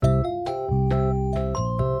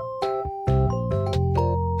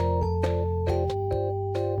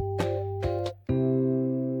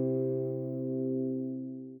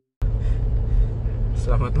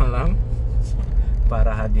Selamat malam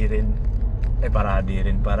para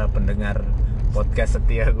pendengar podcast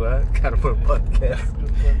setia gue, Carpool Podcast.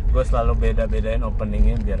 Gue selalu beda-bedain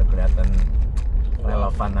openingnya biar kelihatan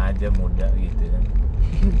relevan aja, muda gitu kan.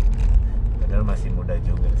 Padahal masih muda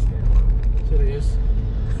juga sih emang. Serius?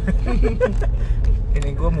 Ini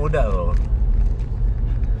gue muda loh.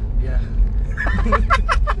 Ya.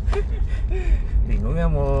 Bingung ya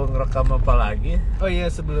mau ngerekam apa lagi. Oh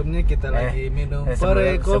iya, sebelumnya kita lagi minum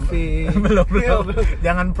sebelum- coffee. belum. Ya, belum.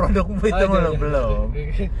 Jangan produk itu belum.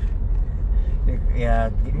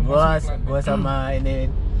 Ya, gue sama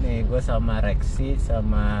gue sama Rexi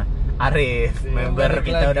sama Arif, Ya, member balik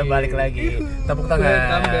kita lagi. udah balik lagi. Tepuk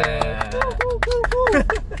tangan.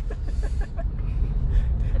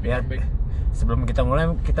 Ya, sebelum kita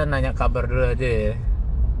mulai kita nanya kabar dulu aja ya.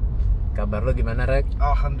 Kabar lu gimana, Rek?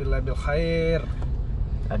 Alhamdulillah bil khair.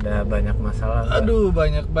 Ada banyak masalah nggak? Aduh,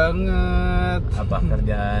 banyak banget. Apa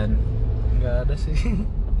kerjaan? Nggak ada sih.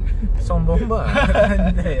 Sombong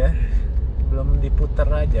banget ya. Belum diputer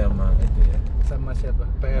aja sama itu ya. Sama siapa?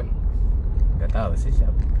 PM. Nggak tahu sih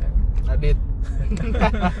siapa. Adit.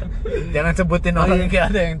 Jangan sebutin orang,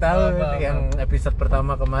 nggak ada yang tahu. Maaf. Yang episode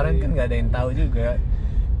pertama kemarin kan nggak ada yang tahu juga.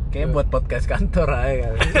 Kayaknya buat podcast kantor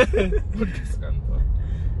aja kali. Podcast kantor.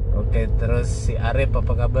 Oke, terus si Arif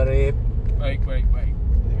apa kabar, Rip? Baik.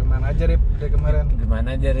 Dari kemana aja, Rip? Dari kemarin.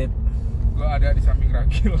 Gimana aja, Rip? Gue ada di samping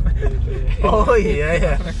Ragil. Oh iya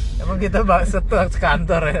ya. Emang kita satu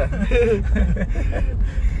kantor ya.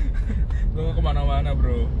 Gue mau kemana-mana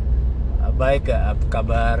bro. Baik gak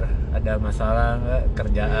kabar? Ada masalah nggak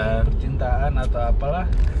kerjaan? Percintaan atau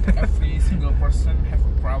apalah. Every single person have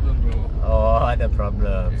a problem bro. Oh, ada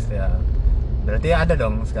problems ya. Berarti ada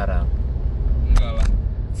dong sekarang. Enggak lah.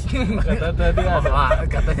 Kata tadi ada. Oh,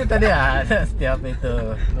 katanya tadi ada setiap itu.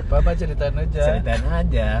 Nggak apa-apa, ceritain aja. Ceritain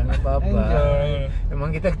aja, nggak apa-apa. Enjoy. Emang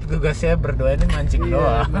kita tugasnya berdua ini mancing Iya,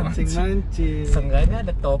 doang. mancing. Seenggaknya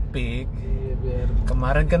ada topik. Iya, biar.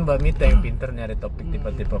 Kemarin kan Mbak Mita yang pinter nyari topik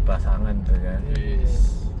tipe-tipe pasangan tuh kan.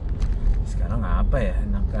 Yes. Sekarang apa ya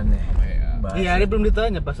enakannya? Bahas. Iya, hari belum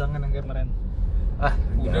ditanya pasangan yang kemarin. Ah,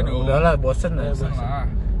 Udah dong. udahlah, bosen lah. Bosan lah.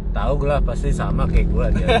 Tahu gue lah pasti sama kayak gue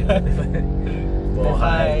dia.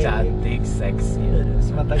 Bohai, Hai. cantik, seksi.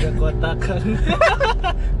 Matanya kotak kan.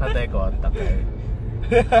 Matanya kotak kayak.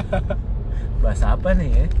 Bahas apa nih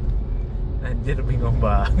ya? Anjir, bingung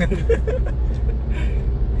banget.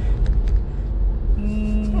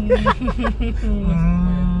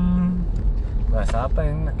 Bahas apa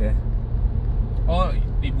yang enak ya? Oh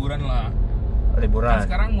liburan lah. Liburan. Kan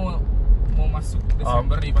sekarang mau masuk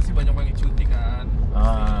Desember nih, pasti banyak banget cuti kan.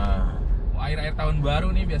 Mau akhir-akhir tahun baru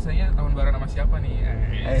nih, biasanya tahun baru sama siapa nih?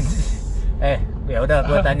 Ya udah,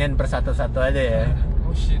 gue tanyain persatu-satu aja ya.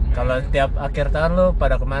 Oh shit man. Kalau tiap akhir tahun lu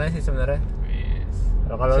pada kemana sih sebenarnya? Yes.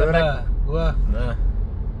 Kalau lu, Rek? Siapa? Gua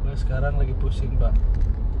sekarang lagi pusing, Pak.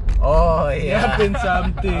 Oh iya. Nyiapin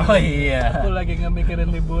something. Oh iya. Aku lagi nggak mikirin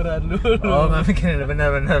liburan dulu. Oh, nggak mikirin,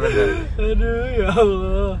 benar. Aduh, ya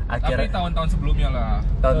Allah. Tapi tahun-tahun sebelumnya lah.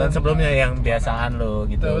 Tahun-tahun sebelumnya yang biasaan lo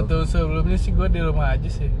gitu. Tahun sebelumnya sih gue di rumah aja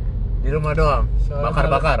sih. Di rumah doang.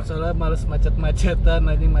 Bakar-bakar. Soalnya males macet-macetan,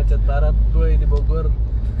 anjing macet parah gue di Bogor.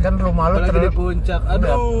 Kan rumah lo Apalagi di puncak.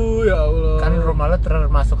 Aduh, ya Allah. Kan rumah lo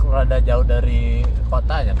termasuk rada jauh dari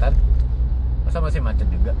kotanya kan? Masa masih macet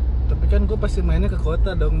juga? Tapi kan gue pasti mainnya ke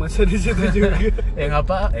kota dong, masa di situ juga.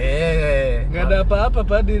 Ngapa? Nggak ada apa-apa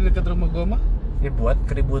Pak di dekat rumah gue mah. Ya buat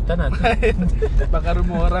keributan nanti. Bakar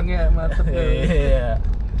rumah orang ya, mantep ya. Iya.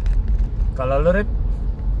 Kalau lu, Rip?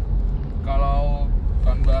 Kalau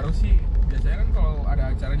tahun baru sih biasanya kan kalau ada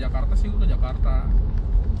acara Jakarta sih gue ke Jakarta.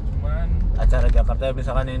 Cuman Acara Jakarta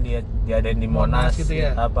misalkan yang diadain di Monas gitu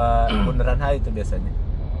ya? apa Bundaran HI itu biasanya?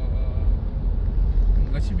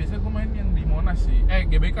 enggak sih, biasanya gue main yang di Monas sih.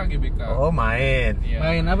 GBK. Oh, main. Iya.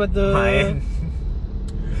 Main apa tuh? Main.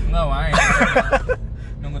 Enggak main.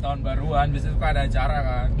 Nunggu tahun baruan, biasanya suka ada acara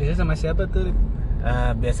kan. Biasanya sama siapa tuh?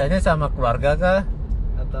 Biasanya sama keluarga kah?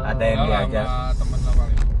 Atau Ada yang Enggak lah, diajak. sama temen lah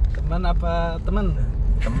paling. teman apa teman?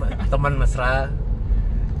 Teman mesra.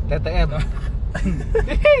 TTM.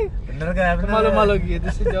 Bener gak? Bener. Malu-malu gitu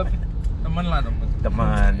sih jawabnya. Temen lah temen.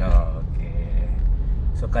 Teman. Oh, oke.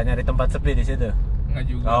 Suka nyari tempat sepi di situ? Enggak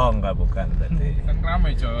juga. Oh, enggak, bukan berarti. Kan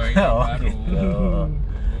ramai coy, tahun Oh, baru. gitu.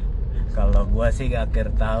 Kalau gua sih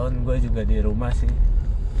akhir tahun gua juga di rumah sih.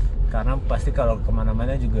 Karena pasti kalau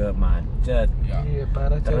kemana-mana juga macet. Ya. Iya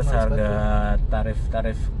parah coy. Terus males harga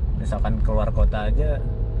tarif misalkan keluar kota aja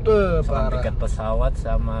banget. sama Parah. tiket pesawat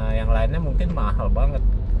sama yang lainnya mungkin mahal banget.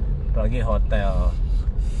 Apalagi hotel.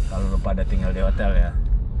 Kalau lu pada tinggal di hotel ya.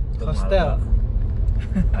 Itu mahal Hostel? banget.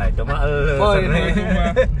 Ah, itu mah lu Oh, sering, itu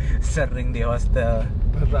mah. sering di hostel.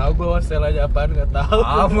 Tahu gua wastelanya apaan nggak tahu.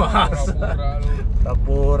 Mas. Pura-pura lu.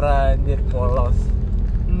 Pura-pura anjir polos.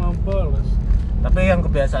 Mau bolos. Tapi yang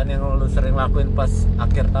kebiasaan yang lu sering lakuin pas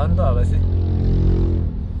akhir tahun tuh apa sih?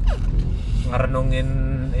 Ngerenungin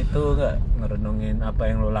itu enggak? Ngerenungin apa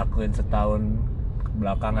yang lu lakuin setahun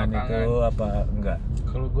belakangan itu apa enggak?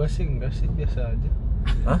 Kalau gua sih enggak sih, biasa aja.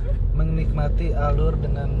 Hah? Menikmati alur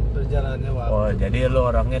dengan berjalannya waktu. Oh, jadi lu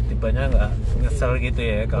orangnya tipenya enggak nyesel gitu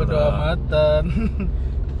ya Bodo kalau amatan.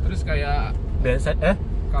 Terus kayak biasa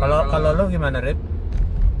Kalau- kalau lu gimana, Rip?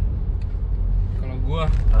 kalau gua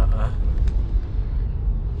Heeh.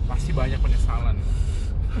 pasti banyak penyesalan.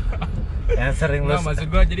 Yang sering lu Nggak, maksud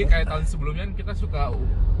gua jadi kayak tahun sebelumnya kan kita suka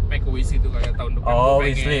make a wish itu kayak tahun depan Oh, gua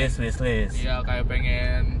pengen wishlist. iya kayak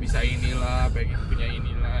pengen bisa inilah, pengen punya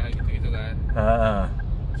inilah gitu kan. Heeh.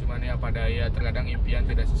 Cuman ya pada ya terkadang impian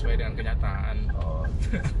tidak sesuai dengan kenyataan. Oh.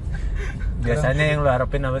 Biasanya yang lu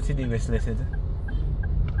harapin apa sih di wishlist itu?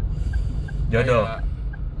 Jodoh.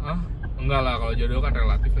 Kayak, enggak lah, kalau jodoh kan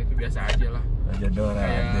relatif lah, itu biasa aja lah. Jodoh lah.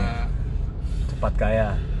 Kayak Cepat kaya.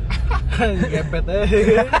 Gepet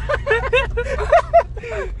aja.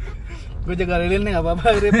 Gue jaga lilin nih, nggak apa-apa,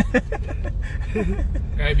 Rip.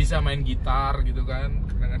 kayak bisa main gitar gitu kan.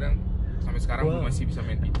 Kadang-kadang sampai sekarang Wow. gue masih bisa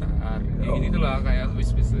main gitar. Kayak gitu lah kayak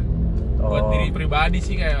wish-wish. Buat Oh. diri pribadi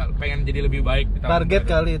sih kayak pengen jadi lebih baik di tahun Target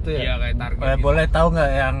depan. kali itu ya? Iya, kayak target. gitu. Boleh tahu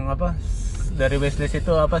nggak yang apa dari wishlist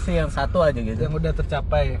itu apa sih yang satu aja gitu? Yang udah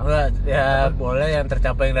tercapai. Enggak, ya boleh yang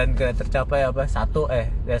tercapai dan gak tercapai apa? Satu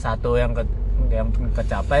satu yang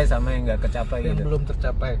kecapai sama yang nggak kecapai Yang gitu. belum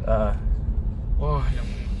tercapai. Wah,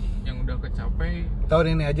 yang udah kecapai Tahun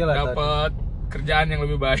ini aja lah. dapat kerjaan yang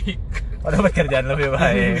lebih baik. Oh, dapat kerjaan lebih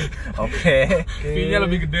baik. Oke. Fee-nya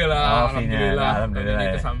lebih gede Oh, lah. fee-nya, alhamdulillah Tahun ini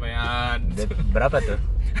ya. kesampaian. Berapa tuh?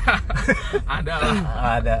 Ada lah.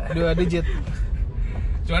 Ada. 2 digit.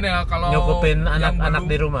 Cuman ya kalau Nyukupin yang anak-anak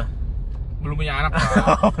di rumah. belum punya anak lah.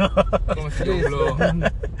 Gue masih jomblo.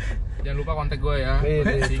 Jangan lupa kontak gue ya. Iya,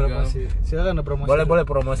 Single. promosi. Silakan ada promosi. Boleh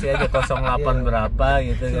promosi aja 08 berapa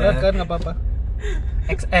gitu kan. Silakan, nggak apa-apa.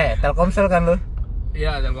 Telkomsel kan lu?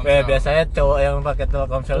 Iya, Telkomsel. Biasanya cowok yang pakai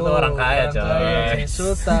Telkomsel tuh orang kaya, coy.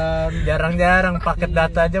 Sultan. Jarang-jarang paket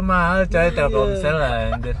data aja mahal, coy. Telkomsel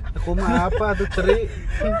lah, anjir. Aku mah apa tuh ceri?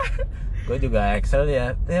 Gue juga Excel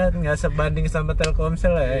ya nggak sebanding sama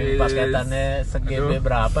Telkomsel ya. Yes. Paketannya se-GB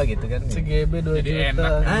berapa gitu kan. CGB 2 Jadi juta.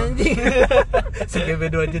 enak. Anjing. Se-GB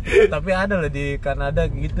 2 juta. Tapi ada loh di Kanada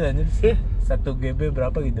gitu anjir. 1 GB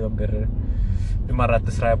berapa gitu, hampir 500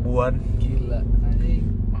 ribuan. Gila. Anjing.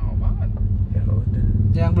 Mahal banget. Ya udah.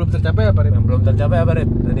 Yang belum tercapai apa, Rip? Yang belum tercapai apa, Rip?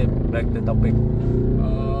 Tadi back to topic.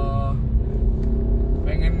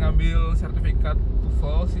 Pengen ngambil sertifikat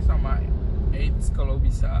TOEFL sih sama AIDS kalau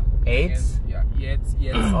bisa. AIDS? Ya, AIDS.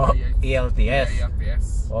 Oh, Ya, IELTS. IELTS.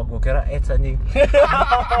 Oh, gue kira AIDS anjing.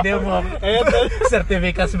 Dia mau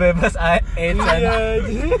sertifikat bebas AIDS Iya,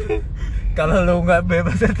 anjing. Kalau lu nggak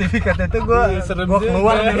bebas sertifikat itu gue Iya, serem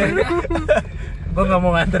keluar juga. nih. Gue nggak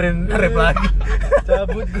mau nganterin Rip lagi.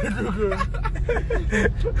 cabut gitu gue.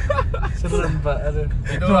 Serem, Pak. Aduh.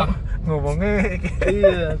 Itulah. Ngomongnya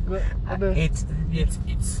Iya, gua aduh. AIDS.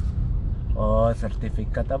 AIDS. Oh,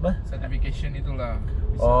 sertifikat apa? Certification itulah.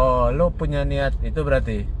 Bisa. Oh, lu punya niat itu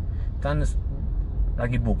berarti kan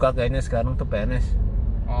lagi buka kayaknya sekarang tuh PNS.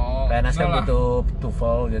 Oh, PNS kan enggak lah. butuh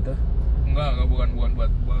TOEFL gitu. Enggak, bukan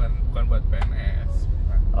buat PNS.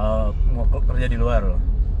 Oh, mau kerja di luar loh.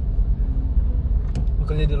 Mau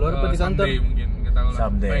kerja di luar apa di kantor? Someday mungkin, nggak tahu lah.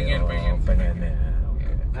 Someday. Pengen. ya. Oke.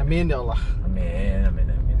 Amin ya Allah. Amin.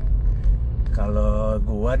 Kalau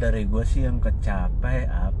gua dari gua sih yang kecapai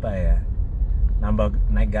apa ya?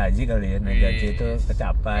 Naik gaji kali ya. Naik gaji itu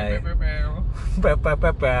kecapai.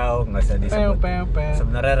 PPPPL nggak usah disebut. Pel.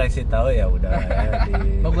 Sebenarnya Rexi tahu ya udah ya,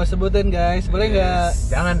 di... Mau gua sebutin, guys. Boleh nggak?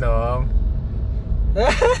 Jangan dong.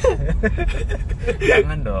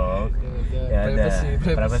 Jangan dong. Ya ada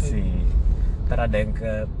privacy. Ntar ada yang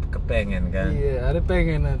kepengen kan. Iya, ada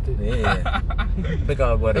pengen nanti. Iya. Tapi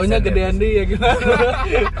kalau gua Taunya resign gedean dia gimana?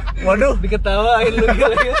 Waduh, Diketawain lu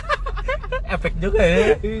gila. efek juga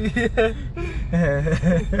ya. Iya.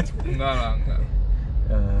 Enggak lah.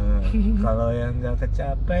 Kalau yang nggak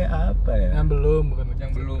kecapai apa ya? Yang belum, bukan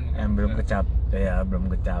Yang belum. Yang belum kecapai ya, belum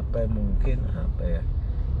kecapai mungkin apa ya?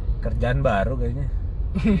 Kerjaan baru kayaknya.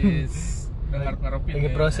 Yes. Ngarep-ngarepin. Lagi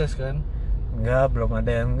ya. proses kan. Enggak, belum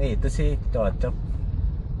ada yang itu sih cocok.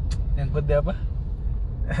 Yang dia apa?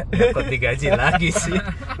 Dapat digaji lagi sih.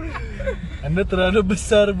 Anda terlalu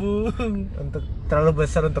besar, Bung. Untuk terlalu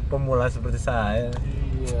besar untuk pemula seperti saya.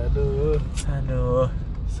 Iya, aduh. Aduh,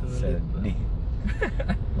 Sulit. sedih.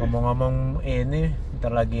 Ngomong-ngomong ini,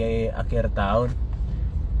 ntar lagi akhir tahun.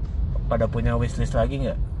 pada punya wishlist lagi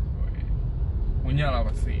nggak? Punya lah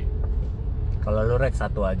pasti. Kalau lu Rex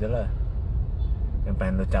satu aja lah, yang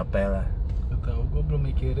pengen lu capai lah. Gak tau, gue belum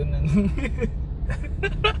mikirin anjing.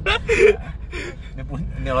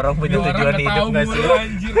 Ini orang punya tujuan hidup nggak sih?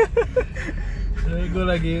 Anjir. Gue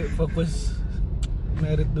lagi fokus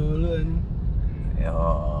merit dulu anjing. Yo,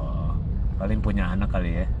 paling punya anak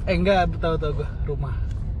kali ya? Enggak, tahu gue rumah.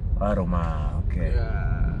 Oh rumah, oke. Ya.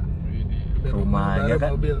 Dan Rumahnya baru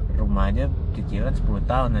kan, mobil. rumahnya cicilan 10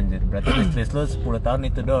 tahun anjir. Berarti wishlist lu 10 tahun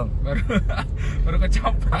itu dong. Baru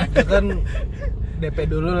kecapai. Itu kan DP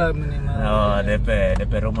dulu lah minimal. Oh, DP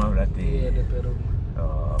rumah berarti. Iya, DP rumah.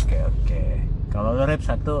 Oh, oke. Kalau lu rep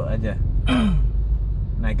satu aja.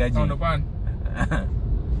 Naik gaji. Tahun depan.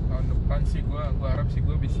 Tahun depan sih gua harap sih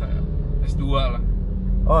gua bisa S2 lah.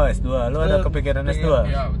 Oh, S2. Lu ada kepikiran S2?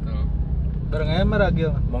 Iya, betul. Bareng aja sama Ragil.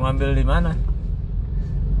 Mau ngambil di mana?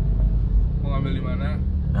 Mau ngambil di mana?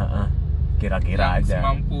 Kira-kira Yang aja.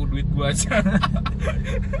 semampu duit gua aja.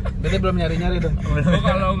 Berarti belum nyari-nyari dong. Gua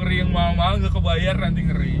kalau ngeri yang mahal-mahal gak kebayar nanti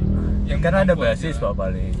ngeri. Yang Kan ada semampu beasiswa aja.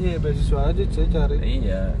 paling. Iya, beasiswa aja saya cari.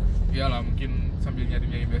 Iya. Iyalah mungkin sambil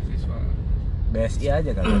nyari-nyari beasiswa. BSI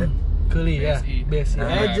aja kali Rep. Kuliah, BSI Ah,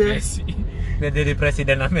 aja. BSI. Biar jadi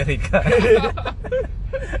presiden Amerika.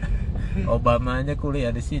 Obama aja kuliah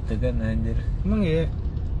di situ kan anjir. Emang ya?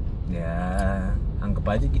 Ya, anggap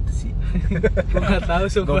aja gitu sih. Gue nggak tahu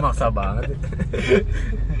Gue sumpah. maksa banget itu.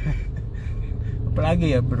 Apalagi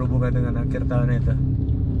ya berhubungan dengan akhir tahun itu.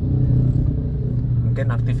 Mungkin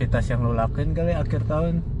aktivitas yang lo lakuin kali akhir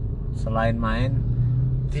tahun selain main.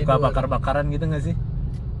 Suka Tidur. bakar-bakaran gitu gak sih?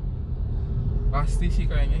 Pasti sih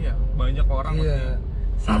kayaknya ya. Banyak orang Iya.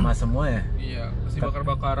 Sama semua ya? Iya, pasti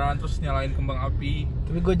bakar-bakaran terus nyalain kembang api.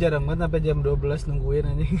 Tapi gue jarang banget sampai jam 12 nungguin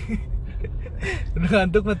anjing. Udah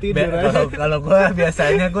ngantuk mah tidur aja. Kalau gue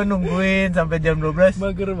biasanya gue nungguin sampai jam 12.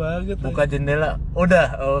 Mager banget. Buka jendela, udah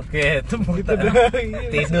oke, tepuk Gitu tangan. doang, iya.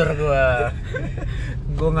 Tidur gue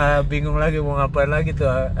nggak bingung lagi mau ngapain lagi tuh.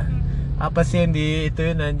 Apa sih yang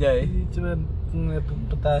diituin anjay? Cuman ngeliat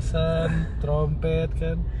petasan, trompet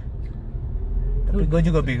kan. Tapi gue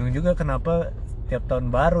juga bingung juga kenapa tiap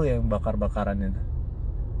tahun baru yang bakar-bakaran itu.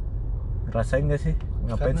 Ngerasain gak sih?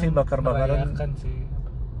 Ngapain Karena sih bakar-bakaran? merayakan sih.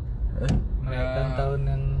 Eh? Merayakan Ya. tahun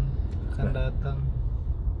yang akan datang.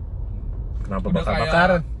 Kenapa Udah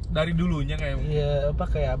bakar-bakaran? kayak dari dulunya kayak Iya,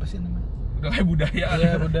 kayak apa sih namanya? udah kayak budaya.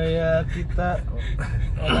 Iya, budaya kita.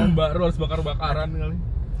 Orang baru harus bakar-bakaran kali.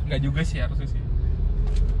 Enggak juga sih harusnya sih.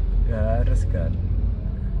 Ya harus kan.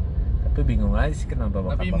 Tapi bingung aja sih kenapa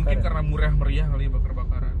Tapi mungkin bakar-bakaran. karena murah meriah kali ya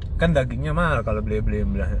bakar-bakaran. Kan dagingnya mahal kalau beli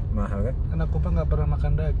mahal kan? Karena aku nggak pernah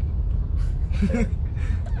makan daging.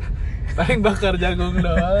 Paling bakar jagung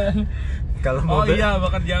doang. Kalau mau Oh iya,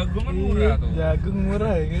 bakar jagung kan murah tuh. Jagung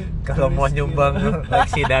murah ya kan. kalau mau Miskin. nyumbang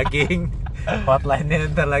koleksi daging, hotline-nya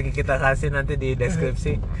ntar lagi kita kasih nanti di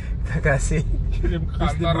deskripsi. Kita kasih Kirim ke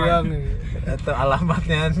Kantor dibuang aja. ya. atau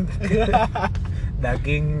alamatnya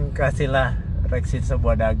daging, kasihlah reaksi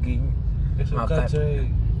sebuah daging. Gak suka Makan. coy.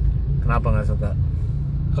 Kenapa nggak suka?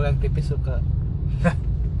 Kalau yang tipis suka.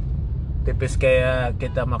 Tipis kayak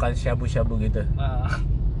kita makan shabu-shabu gitu. Nah,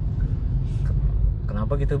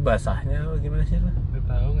 Kenapa gitu, basahnya apa gimana sih lah? nggak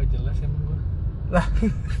tahu, nggak jelas emang gua. Lah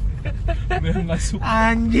Gue enggak suka.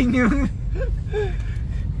 anjing emang.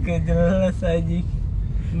 Gak jelas anjing.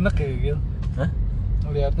 Enak ya Gil. Hah?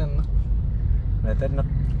 Ngeliatnya enak. Ternyata enak.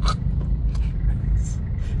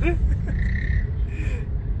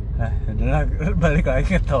 Adalah balik lagi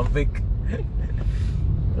ke topik.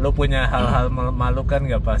 Lu punya hal-hal memalukan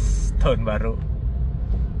gak pas tahun baru?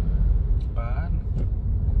 Apaan?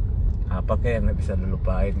 Apa kayak yang gak bisa lu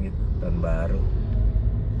lupain gitu tahun baru?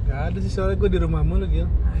 Gak ada sih, soalnya gue di rumah mulu Gil.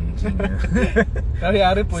 Anjing. Kali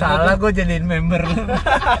Arif punya Salah tuh. gue jadiin member lu.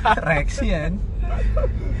 Reaction.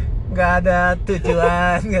 Gak ada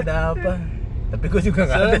tujuan, gak ada apa. Tapi gue juga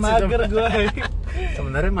gak ada Soalnya sih. mager gue.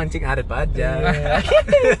 Sebenarnya mancing Arif aja. Iya.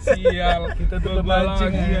 Sial, Kita tuh gua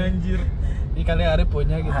mancing, lagi ya. anjir. Ini kali Arif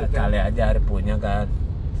punya gitu kan. Kali aja Arif punya kan.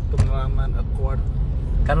 Pengalaman awkward.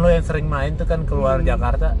 Kan lo yang sering main tuh kan keluar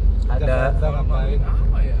Jakarta. Ada Jakarta ngapain?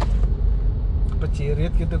 Apa ya? Pecirit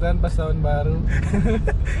gitu kan pas tahun baru.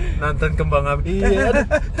 nonton kembang api. Iya.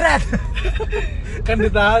 Tret. Kan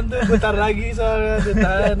ditahan tuh, putar lagi soalnya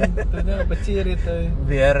ditahan. Ternyata pecirit tuh.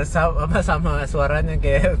 Biar sama suaranya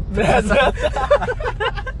kayak berasa.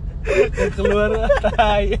 Yang keluar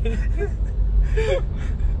tai.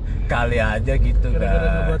 Kali aja gitu Gara-gara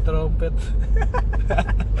kan. ngebuat trompet.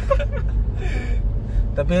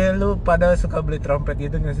 Tapi lu pada suka beli trompet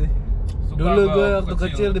gitu gak sih? Suka Dulu gue waktu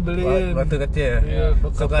kecil dibeliin. Waktu kecil. Iya,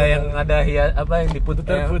 bokap Suka gua. yang ada apa yang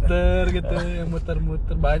Puter-puter gitu, yang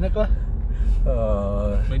muter-muter banyak lah.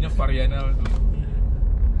 Oh, banyak variannya dulu.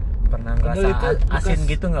 pernah Padahal ngerasa itu asin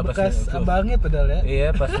gitu nggak pas bekas lu? abangnya padahal ya. Iya,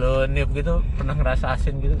 pas lu niup gitu pernah ngerasa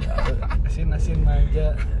asin gitu? Asin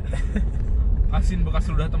manja. Asin bekas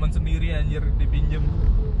ludah teman sendiri anjir dipinjem.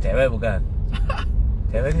 Cewek bukan?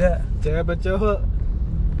 Cewek enggak? Cewek apa cowok?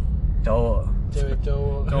 Cowok. Cewek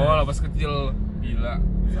cowok. Cowok lah pas kecil gila.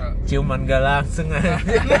 Ciuman gak langsung aja.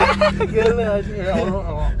 Gila aja ya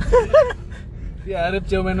Allah. Ya Arif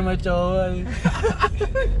ciuman sama cowok.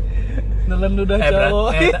 Nelen ludah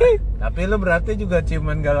cowok. Tapi lu berarti juga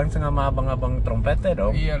ciuman gak langsung sama abang-abang trompetnya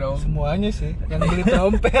dong? Iya dong. Semuanya sih yang beli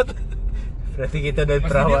trompet. Berarti kita dari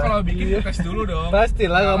Pasti dia kalau perawan. bikin tes dulu dong.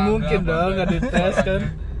 Pastilah nggak Kalau mungkin enggak, dong nggak dites kan.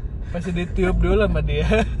 Pasti ditiup dulu sama dia.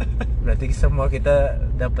 Berarti semua kita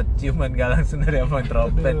dapat ciuman gak langsung dari abang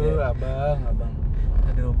trompet Aduh, ya. abang.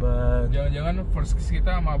 Aduh bang. Jangan-jangan first kiss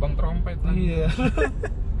kita sama abang trompet kan. Iya.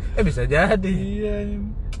 Bisa jadi. Iya.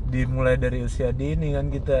 Dimulai dari usia dini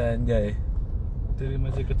kan kita anjay. Dari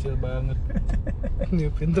masih kecil banget.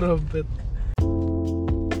 Niupin trompet.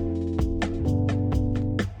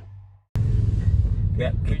 Ya,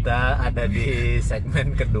 kita ada di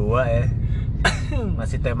segmen kedua ya.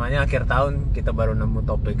 Masih temanya akhir tahun, kita baru nemu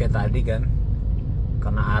topiknya tadi kan.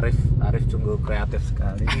 Karena Arif sungguh kreatif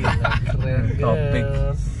sekali. Keren. Topik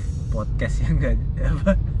guys. podcast yang Kalem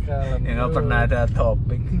nggak dulu. pernah ada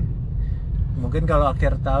topik. Mungkin kalau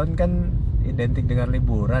akhir tahun kan identik dengan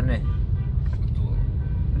liburan ya. Betul.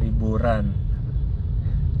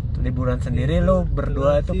 Liburan sendiri lo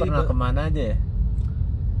berdua itu sih, pernah kemana aja ya?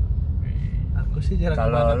 Aku sih jarang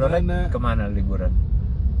Kalau lo Rek, kemana-mana. kemana liburan?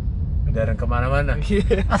 Jarang kemana-mana.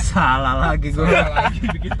 Iya. Salah lagi gue. Salah lagi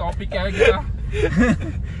bikin topik ya kita.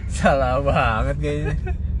 Salah banget kayaknya.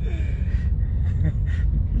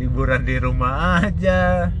 Liburan di rumah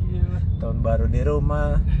aja. Iya. Tahun baru di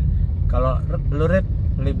rumah. Kalau lu Red,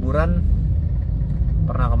 liburan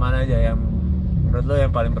pernah kemana aja yang menurut lu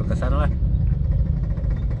yang paling berkesan lah?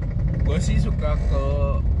 Gue sih suka ke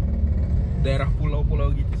daerah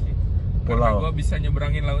pulau-pulau gitu sih. Karena Pulau. gue bisa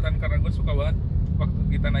nyeberangin lautan karena gue suka banget waktu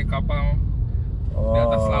kita naik kapal di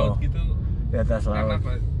atas laut gitu. Di atas laut. Enak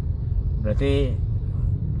banget. Berarti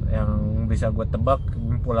yang bisa gue tebak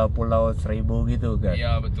pulau-pulau 1000 gitu kan?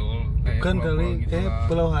 Iya betul. Kayak Bukan pulau-pulau kali, gitu kayak lah.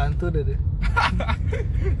 pulau hantu deh.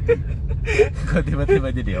 Kok tiba-tiba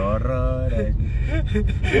jadi horor aja.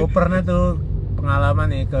 Gue pernah tuh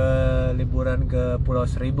pengalaman nih ke liburan ke Pulau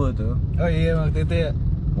Seribu tuh. Oh iya waktu itu ya.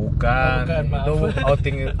 Bukan, Bukan, maaf. itu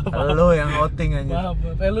outing. Lo yang outing aja. Maaf.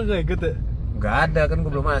 Lu gak ikut ya? Nggak ada kan,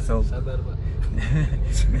 gue belum masuk. Sabar Pak.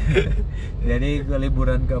 Jadi gue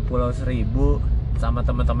liburan ke Pulau Seribu sama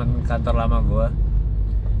teman-teman kantor lama gue.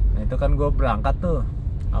 Nah itu kan gue berangkat tuh.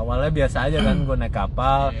 Awalnya biasa aja kan, gue naik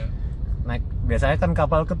kapal. Iya. Biasanya kan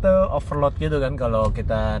kapal kita overload gitu kan kalau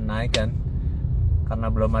kita naik kan. Karena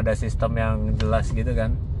belum ada sistem yang jelas gitu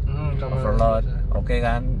kan. Overload. Oke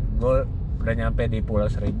kan, gue udah nyampe di Pulau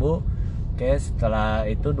Seribu. Oke, setelah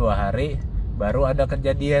itu 2 hari baru ada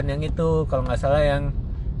kejadian yang itu, kalau nggak salah yang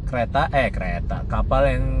kereta kapal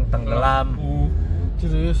yang tenggelam.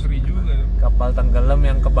 Serius? Seri juga. Kapal tenggelam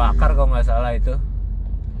yang kebakar kalau nggak salah itu.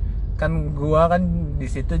 Kan gua kan di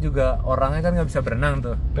situ juga orangnya kan nggak bisa berenang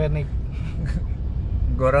tuh. Panik.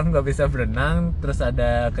 Gua orang nggak bisa berenang, terus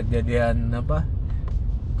ada kejadian apa?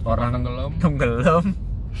 Orang tenggelam.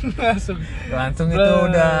 Langsung itu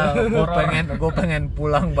udah gue pengen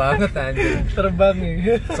pulang banget anjir. Terbang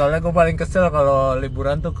nih. Soalnya gue paling kesel kalau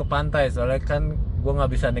liburan tuh ke pantai, soalnya kan gue nggak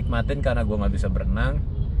bisa nikmatin karena gue nggak bisa berenang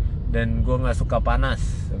dan gue nggak suka panas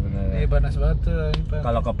Ini sebenarnya. panas banget tuh.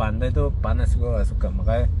 Kalau ke pantai tuh panas gue nggak suka,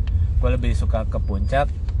 makanya gue lebih suka ke puncak.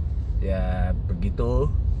 Ya begitu.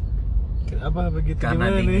 Apa begitu Karena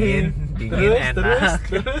gimana dingin nih? enak.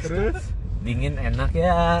 Terus. Dingin enak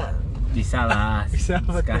ya, bisa lah. Bisa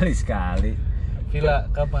apa tuh? sekali. Villa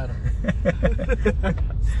kamar.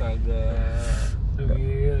 Astaga.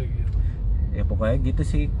 Gila gitu. Ya pokoknya gitu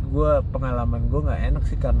sih, pengalaman gue nggak enak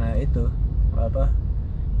sih karena itu apa,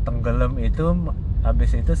 tenggelam itu.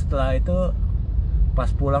 Habis itu setelah itu pas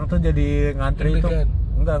pulang tuh jadi ngantri itu Deg-degan.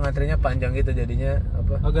 enggak, ngantrinya panjang gitu jadinya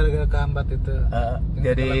apa, Oh gara-gara kehambat itu.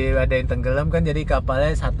 jadi ada yang tenggelam kan, jadi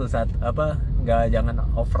kapalnya satu-satu apa, nggak, jangan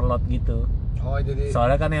overload gitu. Oh jadi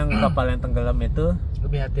Soalnya kan yang kapal yang tenggelam itu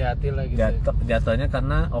lebih hati-hati lah gitu. jatuhnya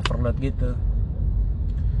karena overload gitu.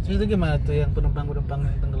 Terus itu gimana tuh yang penumpang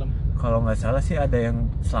yang tenggelam? Kalau nggak salah sih ada yang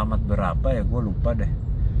selamat berapa ya, gue lupa deh.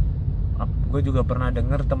 Gue juga pernah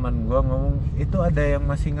denger teman gue ngomong itu ada yang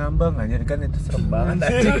masih ngambang aja kan, itu serem banget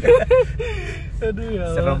anjing. Aduh ya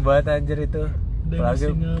Allah. Serem banget anjir itu. Ada Apalagi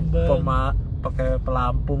singa, Bang. pakai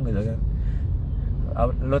pelampung gitu kan.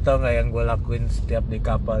 Lo tau nggak yang gue lakuin setiap di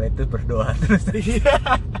kapal itu berdoa terus. Iya.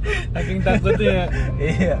 Saking takutnya.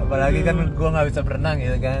 Iya, apalagi kan gue nggak bisa berenang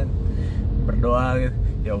gitu kan, berdoa gitu,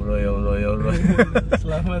 ya Allah ya Allah ya Allah.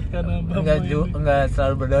 Selamatkan hamba-Mu ini. Enggak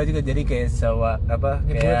selalu berdoa juga, jadi kayak Nyebut lah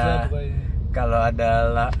kayak pokoknya. kalau ada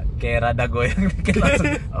kayak rada goyang dikit langsung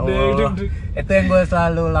Allah. Deg. Itu yang gue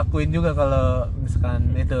selalu lakuin juga kalau misalkan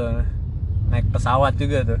itu naik pesawat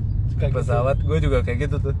juga tuh. Kayak gitu. Pesawat gue juga kayak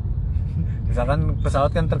gitu tuh. Misalkan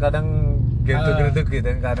pesawat kan terkadang geruduk-geruduk gitu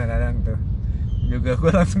kan, kadang-kadang tuh juga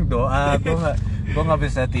gue langsung doa. gue nggak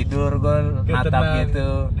bisa tidur, gue Kayak natap tenang. gitu,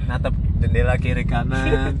 natap jendela kiri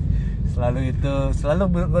kanan, selalu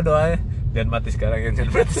gue doa, jangan mati sekarang,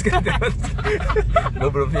 jangan mati sekarang. Gue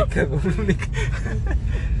belum nikah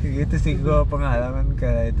gitu sih gue pengalaman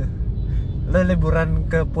kayak itu. Lo liburan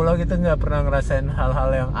ke pulau gitu nggak pernah ngerasain hal-hal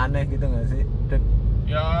yang aneh gitu nggak sih?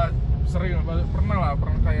 Ya sering, pernah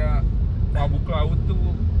kayak mabuk laut tuh.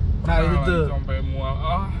 Nah, Pernah itu lah, tuh. sampai mual.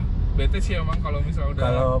 Bete sih emang kalau misalnya udah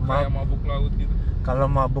Kalau kayak mabuk laut gitu. Kalau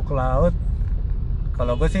mabuk laut,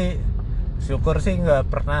 kalau gue sih syukur sih nggak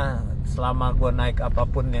pernah selama gue naik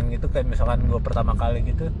apapun yang itu, kayak misalkan gue pertama kali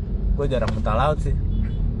gitu, gue jarang muntah laut sih.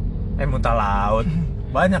 Muntah laut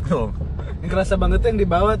banyak tuh. Yang kerasa banget tuh yang di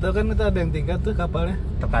bawah tuh kan, itu ada yang tingkat tuh kapalnya.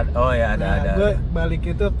 Oh ya ada. Gue balik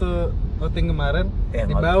itu waktu outing kemarin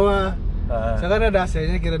di bawah. Sekarang ada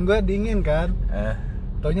AC-nya, kirain gue dingin kan.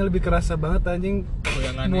 Taunya lebih kerasa banget anjing.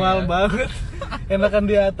 Goyangannya Mual ya. banget. Enakan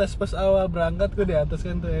di atas pas awal berangkat, gue di atas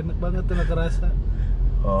kan tuh enak banget tuh, nggak kerasa.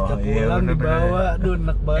 Oh Udah iya pulang di bener-bener. bawah, aduh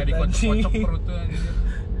enak Kayak banget dikocok-kocok anjing. perut tuh anjir.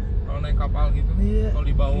 Kalau naik kapal gitu, Iya. kalau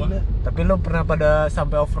di bawah. Gila. Tapi lo pernah pada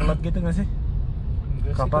sampai overload gitu nggak sih?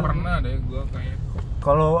 Enggak sih, Kapal? Pernah deh gue kayak.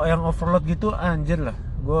 Kalau yang overload gitu anjir lah,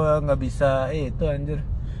 gue nggak bisa itu anjir.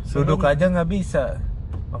 Serem. Duduk aja nggak bisa,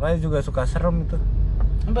 makanya juga suka serem itu.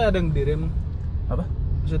 Sampai ada yang direm. Apa?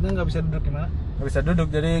 Maksudnya nggak bisa duduk gimana? Nggak bisa duduk,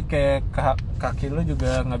 jadi kayak kaki lu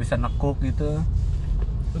juga nggak bisa nekuk gitu.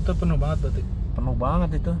 Itu penuh banget berarti. Penuh banget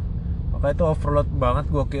itu, makanya itu overload banget.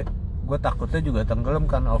 Gue takutnya juga tenggelam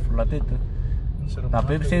kan overload itu. Serem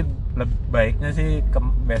Tapi banget sih itu. baiknya sih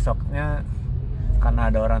besoknya, karena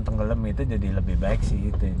ada orang tenggelam itu jadi lebih baik sih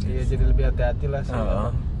itu. Iya, jadi lebih hati-hati lah sih.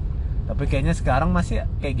 Tapi kayaknya sekarang masih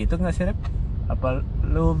kayak gitu nggak sih, Rep? Apa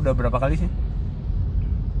lu udah berapa kali sih?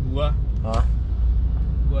 Gua Oh,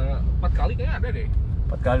 4 kali kayaknya ada deh.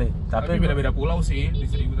 4 kali. Tapi beda-beda pulau sih, di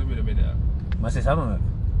Seribu tapi beda-beda. Masih sama nggak?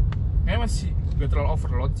 Kayaknya masih gak terlalu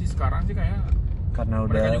overload sih sekarang sih kayak. Karena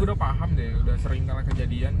Mereka udah. juga udah paham deh, udah sering kali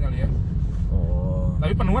kejadian kali ya. Oh.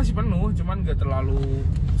 Tapi penuh sih penuh, cuman gak terlalu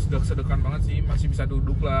sedek-sedekan banget sih, masih bisa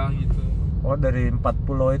duduk lah gitu. Oh, dari 4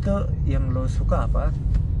 pulau itu yang lo suka apa?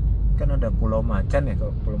 Kan ada Pulau Macan ya,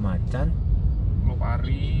 kalau Pulau Macan, Pulau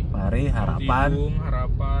Pari, Harapan. Tidung,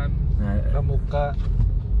 Harapan. Nah, Pramuka.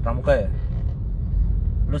 Pramuka ya?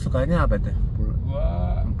 Lu sukanya apa tuh?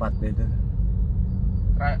 Gua 4 itu.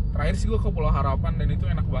 terakhir sih gua ke Pulau Harapan dan itu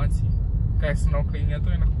enak banget sih. Kayak snorkelingnya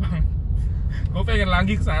tuh enak banget. Gue pengen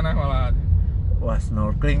lagi ke sana malah. Wah,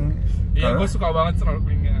 snorkeling. Iya, Kalau- gue suka banget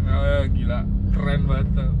snorkelingnya. Gila, keren banget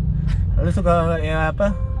tuh. Lu suka ya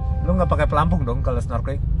apa? Lu nggak pakai pelampung dong kalau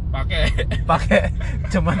snorkeling? Pakai. Pakai,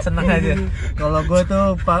 cuman seneng aja. Kalau gue tuh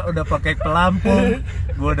udah pakai pelampung,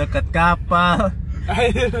 gue deket kapal,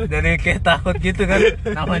 jadi kayak takut gitu kan.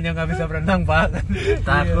 Namanya nggak bisa berenang pak,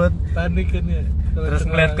 takut. Iya, panik kan ya. Kalau Terus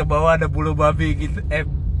setelah- ngeliat ke bawah ada bulu babi gitu,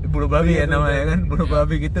 bulu babi Iya, ya namanya bulu kan, bulu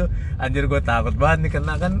babi gitu. Anjir gue takut banget nih,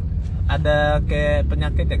 karena kan ada kayak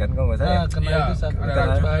penyakit ya kan kalau nggak salah. Ah, ya? kena Iya, itu saat ada kita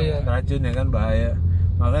racun. bahaya. Racun ya kan, bahaya.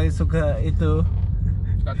 Makanya suka itu.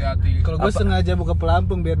 Hati-hati. Kalau gue Apa? sengaja buka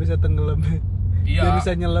pelampung biar bisa tenggelam. Iya. Biar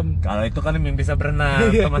bisa nyelam. Kalau itu kan yang bisa berenang.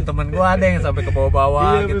 Iya. Teman-teman gue ada yang sampai ke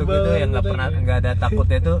bawah-bawah Iya, gitu-gitu bawah, yang nggak bener. pernah, nggak ada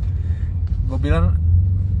takutnya tuh. Gue bilang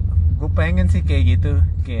gue pengen sih kayak gitu,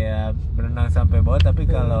 kayak berenang sampai bawah. Tapi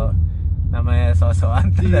kalau namanya so-soan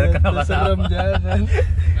tuh Iya, dari kenapa serem jangan.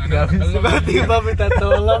 Nggak bisa. Tiba-tiba minta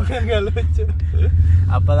tolong kan gak lucu.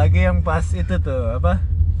 Apalagi yang pas itu tuh apa?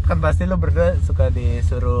 Kan pasti lo berdua suka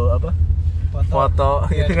disuruh apa? Foto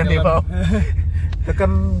Iya, gitu kan di nyelam. bawah. Itu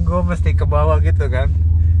kan gue mesti ke bawah gitu kan.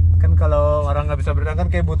 Kan kalau orang nggak bisa berenang kan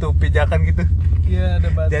kayak butuh pijakan gitu. Iya, ada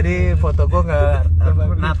batu. Jadi foto gue nggak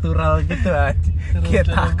Bagus. natural gitu aja. Kayak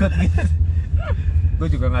Serem. takut gitu. Gue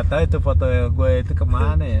juga nggak tahu itu foto gue itu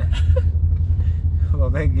kemana ya.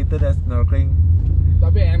 Pokoknya gitu dah snorkeling.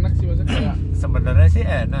 Tapi enak sih maksudnya kayak Sebenarnya sih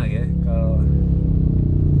enak ya kalau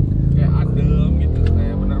adem gitu,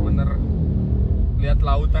 kayak bener-bener lihat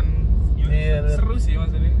lautan. Iya, Seru sih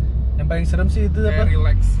maksudnya. Yang paling serem sih itu Kayak apa?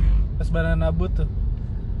 relax. Pas banana boat tuh.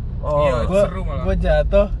 Oh, Iya. Seru malah. Gua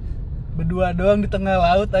jatuh berdua doang di tengah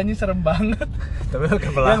laut, anjing serem banget. tapi lu ke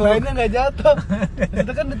Yang belakang. lainnya nggak jatuh.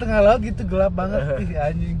 Itu kan di tengah laut gitu gelap banget, ih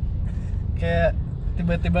anjing. Kayak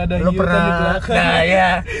tiba-tiba ada Lu hiu kan di pernah, belakang. nah ya,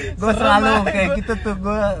 gue Serem selalu banget, kayak gua- gitu tuh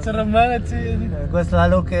gue. Serem banget sih ini. Gue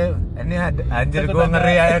selalu kayak ini ada anjir, Takut gue ada-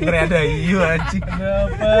 ngeri ada hiu anjing. Ada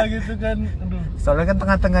apa gitu kan. Aduh, Soalnya kan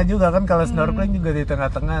tengah-tengah juga kan, kalau snorkeling juga di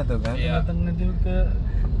tengah-tengah tuh kan. Iya. tengah juga.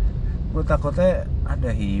 Gue takutnya ada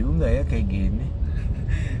hiu nggak ya kayak gini.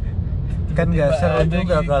 Kan nggak Tiba-tiba seru ada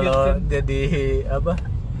juga gigit kalau kan. jadi apa?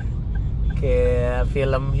 Kayak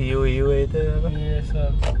film hiu-hiu itu apa? Iya,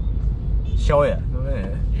 Sob. Show ya namanya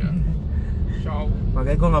ya? Iya. Show.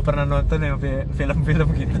 Makanya gue nggak pernah nonton yang film-film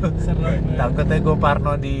gitu. Serem ya. Takutnya gue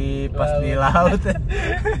parno pas di laut.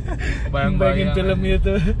 Bayangin film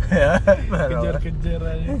itu. Ya, baru. Kejar-kejar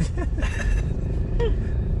aja.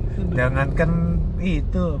 Jangankan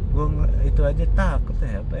itu, gue itu aja takut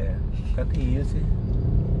ya apa ya? Kan hiu sih.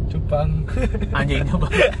 Cupang. Anjing coba.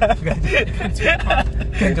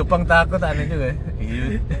 Kan cupang takut aneh juga.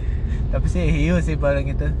 Hiu. Tapi sih hiu sih paling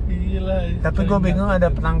itu. Gila. Tapi gue bingung ada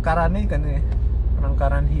penangkarannya kan ya.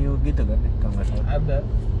 Penangkaran hiu gitu kan ya, kalau nggak salah. Ada.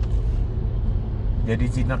 Jadi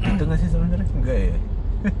jinak gitu nggak sih sebenarnya? Enggak ya.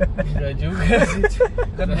 Enggak juga sih.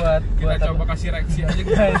 Kan buat Kita apa? coba kasih reaksi aja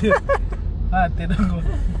gitu. Aduh. Mati dong gua.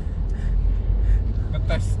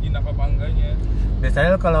 Ngetes jinak apa enggaknya. Biasanya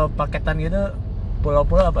kalau paketan gitu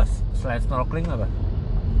pulau-pulau apa? Selain snorkeling apa?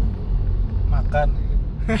 Makan.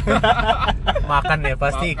 Makan ya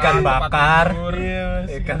pasti Makan, ikan tempat bakar. tidur. Iya, Mas.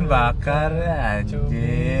 Ikan bakar anjir. Cumi.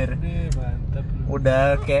 Deh, mantap lu. Udah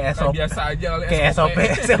kayak Nah, SOP. biasa aja kali Kayak SOP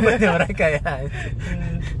nya mereka ya.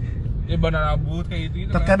 Ya banana boat kayak gitu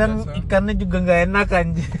kan, Terkadang biasa. ikannya juga nggak enak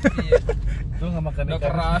anjir. Iya. Lu enggak makan Udah ikan.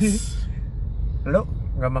 keras. Lo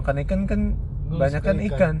nggak makan ikan kan? Gua Banyak suka kan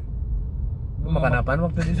ikan. ikan. Lu Gua makan nggak apaan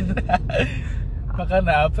waktu di situ? Makan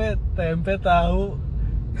apa? Ya? Tempe, tahu.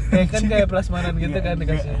 Kayak kan kayak prasmanan gitu kan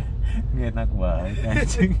dikasih. Nggak enak banget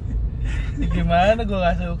anjing. Ya gimana gua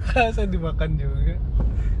nggak suka, saya dimakan juga.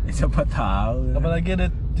 Ya, siapa tahu. Apalagi ada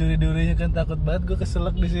duri-durinya kan, takut banget gua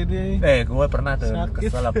keselak di sini. Gue pernah tuh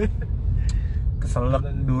Sakit. keselak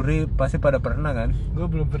duri pasti pada pernah kan? Gua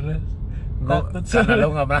belum pernah. Takut Karena soalnya. lo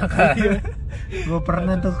nggak makan. Iya. Gue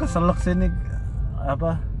pernah tuh keselak sini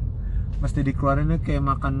apa? Mesti dikeluarinnya kayak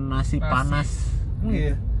makan nasi. Nasi. Panas.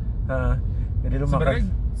 Iya. Heeh. Jadi lu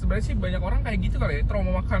makan. Sebenarnya sih banyak orang kayak gitu kali ya,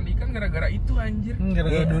 trauma makan ikan gara-gara itu anjir. Gara-gara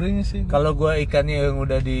Iya. durinya sih. Kalau gue ikannya yang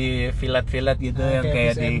udah di filet-filet gitu, Ah, yang kayak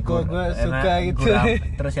kayak di fish and co, gua suka gitu.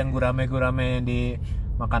 terus yang gurame-gurame di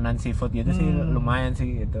makanan seafood gitu sih lumayan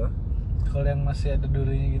sih gitu. Kalau yang masih ada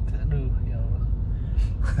durinya gitu, aduh ya Allah.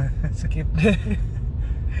 Skip deh.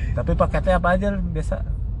 Tapi paketnya apa aja biasa?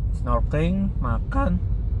 Snorkeling, makan,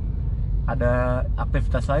 ada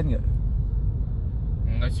aktivitas lain nggak?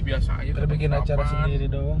 Enggak sih, biasa aja. Kita bikin acara Papan. sendiri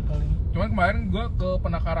doang paling. Cuman kemarin gua ke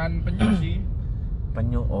penangkaran penyu sih.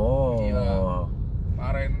 Penyu, oh Iya.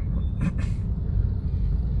 Kemarin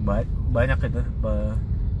banyak itu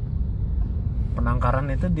penangkaran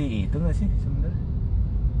itu di itu nggak sih sebenarnya?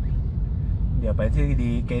 Diapain sih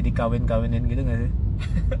kayak dikawin-kawinin gitu nggak sih?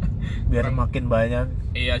 Biar makin banyak.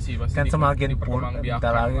 iya sih pasti Kan semakin bentar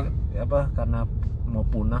diperkembangbiakan lagi lah. apa karena mau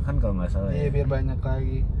punah kan kalau nggak salah Iya, ya. biar banyak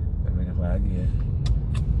lagi. Biar banyak lagi ya.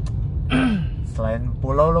 Selain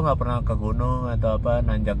pulau lo nggak pernah ke gunung atau apa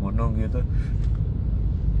nanjak gunung gitu?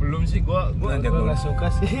 Belum sih, gua Nanjak Gua gunung. nggak suka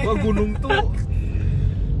sih. gua gunung tuh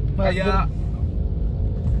kayak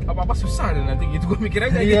apa-apa susah deh nanti gitu. Gua mikirnya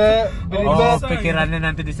kayak Iya, gitu. beda Oh, Ribet. pikirannya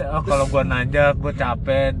nanti kalau gua nanjak gua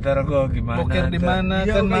capek, ntar gua gimana? Boker di ntar- mana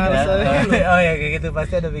Iya, kan kayak males gitu. aja. Oh ya kayak gitu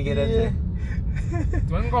pasti ada pikiran Iya. sih.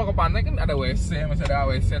 Cuman kalau ke pantai kan ada WC, masih ada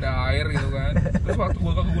WC, ada air gitu kan. Terus waktu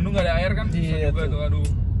gua ke gunung gak ada air kan, susah Iya, juga tuh. tuh, aduh.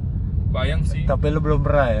 Bayang sih. Tapi lu belum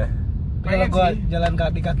pernah ya? Kalau Pengen gua sih. jalan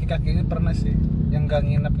kaki-kakinya pernah sih. Yang gak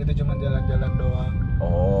nginep gitu, cuma jalan-jalan doang.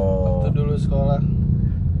 Oh. Waktu dulu sekolah.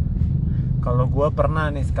 Kalau gua pernah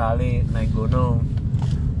nih sekali naik gunung.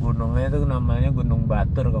 Gunungnya itu namanya Gunung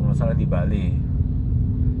Batur kalau nggak salah di Bali.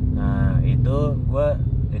 Nah itu gua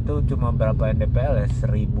itu cuma berapa NDPL ya?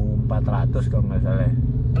 1.400 kalau nggak salah.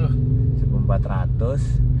 1.400.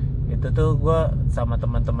 Itu tuh gua sama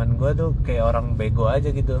teman-teman gua tuh kayak orang bego aja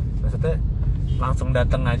gitu. Maksudnya langsung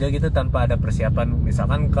datang aja gitu tanpa ada persiapan.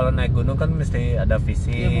 Misalkan kalau naik gunung kan mesti ada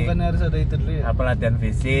fisik. Iya, bukan harus ada itu dulu ya. Apa latihan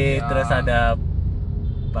fisik, Ya. terus ada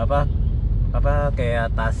apa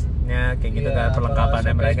kayak tasnya kayak gitu Iya, kan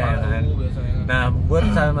perlengkapannya apa, mereka ya sepatu kan. biasanya. Nah, gue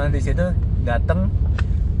sama di situ datang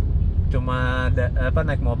cuma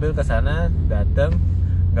naik mobil ke sana, datang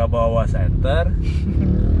nggak bawa senter,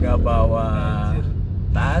 nggak bawa Anjir.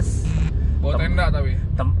 tas, tenda tapi?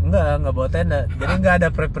 Enggak bawa tenda. Jadi enggak ada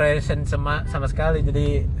preparation sama sekali.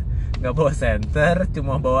 Jadi enggak bawa senter,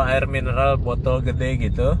 cuma bawa air mineral botol gede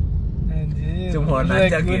gitu. Anjir. Cuma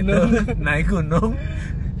nanjak gitu, naik gunung.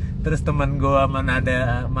 Terus teman gua mana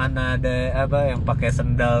ada apa yang pakai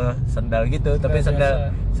sendal gitu, tapi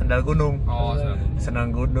sendal gunung. Oh,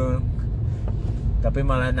 Sendal gunung. Tapi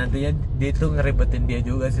malah nantinya dia tuh ngeribetin dia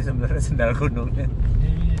juga sih sebenarnya sendal gunungnya.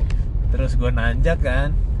 Terus gua nanjak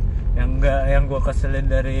kan. Yang gua keselin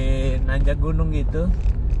dari nanjak gunung gitu,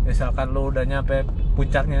 misalkan lu udah nyampe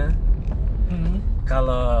puncaknya,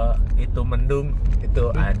 kalau itu mendung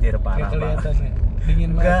itu anjir parah banget.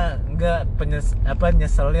 Dingin banget. Enggak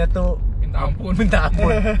nyeselnya tuh minta ampun.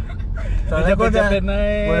 Soalnya gue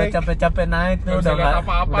udah capek-capek naik tuh, udah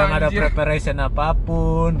nggak ada preparation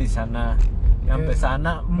apapun di sana. Sampai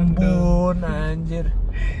sana embun anjir,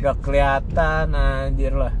 nggak kelihatan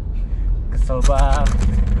anjir lah, kesel banget.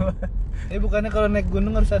 Bukannya kalau naik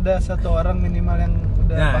gunung harus ada satu orang minimal yang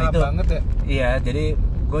udah paham banget ya? Iya, jadi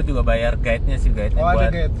gue juga bayar guide-nya sih, guide-nya buat. Oh, ada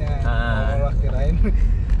guide-nya. Oh, kirain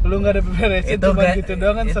lu nggak ada preparation, cuma gitu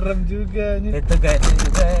doang kan serem juga nih. Itu guide-nya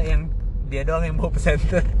juga yang dia doang yang bawa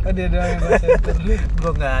pesenter. Oh, dia doang yang bawa pesenter.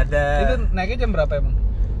 Gue nggak ada. Itu naiknya jam berapa emang?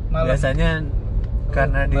 Malam? Biasanya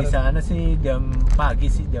karena di sana sih jam pagi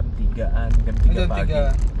sih, jam 3-an, jam 3 pagi.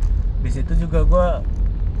 Di situ juga gue,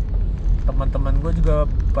 teman-teman gue juga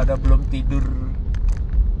pada belum tidur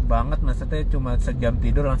banget, maksudnya cuma sejam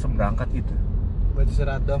tidur langsung berangkat gitu. Buat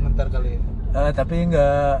istirahat doang bentar kali ya?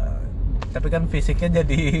 Tapi kan fisiknya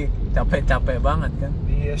jadi capek-capek banget kan.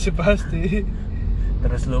 Iya sih pasti.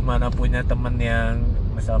 Terus lu mana punya temen yang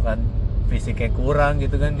misalkan fisiknya kurang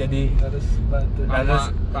gitu kan, jadi harus bantu.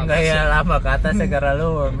 Enggak ya lama ke atas ya, karena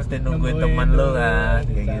lu mesti nungguin teman lu kan,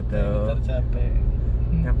 kayak gitu. Capek.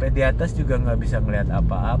 Sampai di atas juga nggak bisa ngeliat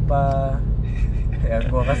apa-apa. Yang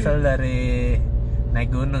gua kesel dari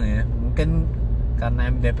naik gunung ya, mungkin karena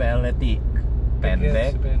MDPL-nya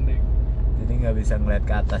pendek, jadi nggak bisa ngeliat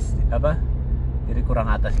ke atas, jadi kurang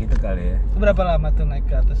atas gitu kali ya. Itu berapa lama tuh naik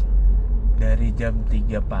ke atas? Dari jam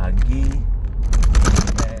 3 pagi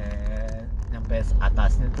sampai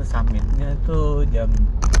atasnya tuh, summitnya tuh jam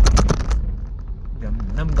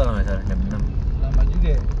 6 kalau nggak salah, jam 6. Lama juga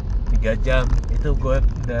ya? 3 jam itu gue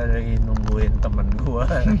dari nungguin temen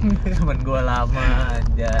gue lama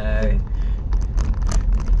anjay.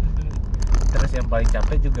 Terus yang paling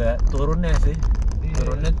capek juga turunnya sih.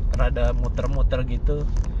 Turunnya rada muter-muter gitu.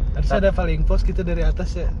 Harus ada falling post gitu dari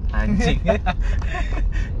atas ya. Anjing.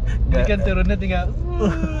 Jadi kan turunnya tinggal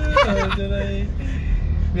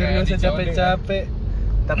biar nggak usah capek-capek.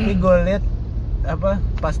 Tapi gue lihat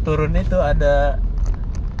pas turun itu ada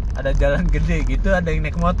jalan gede gitu, ada yang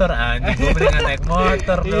naik motor. Anjing, gue mendingan naik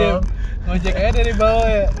motor dong. Ngojek aja dari bawah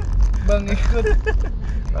ya, bang ikut.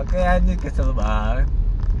 Pakai anjing, kesel banget.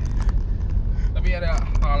 Tapi ada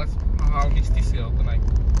hal mistis ya waktu naik.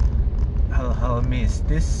 Hal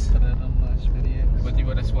mistis.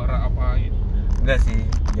 Tiba-tiba ada suara apa gitu? Enggak sih.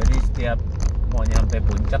 Jadi setiap mau nyampe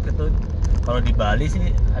puncak itu, kalau di Bali sih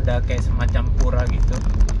ada kayak semacam pura gitu.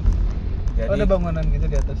 Jadi, ada bangunan gitu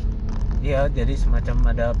di atas. Iya, jadi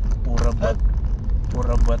semacam ada pura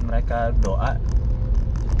buat mereka doa.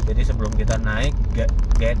 Jadi sebelum kita naik,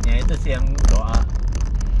 guide-nya itu sih yang doa.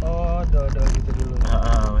 Oh, doa gitu dulu.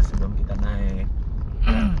 Sebelum kita naik.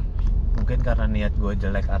 Mungkin karena niat gue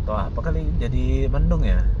jelek atau apa kali, jadi mendung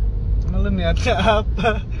ya. Cuma lu niatnya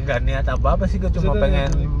apa? Enggak niat apa-apa sih, gue cuma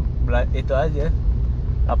pengen itu aja.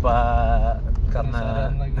 Apa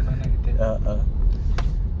karena gitu ya?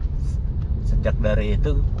 Sejak dari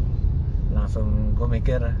itu langsung gue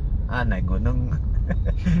mikir, naik gunung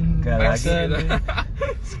gak lagi,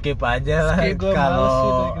 skip aja lah.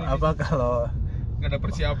 Kalau nggak ada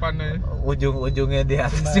persiapan ya, ujung-ujungnya di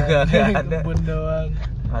atas juga nggak ada. Doang.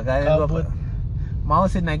 Makanya gue mau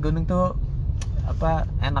sih naik gunung tuh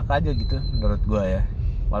enak aja gitu menurut gue ya,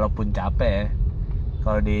 walaupun capek ya,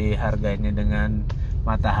 kalau dihargainya dengan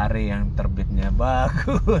matahari yang terbitnya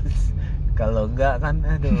bagus. Kalau enggak kan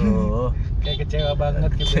aduh kayak kecewa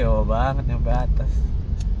banget gitu. Kecewa banget nyampe atas.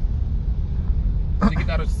 Jadi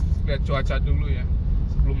kita harus lihat cuaca dulu ya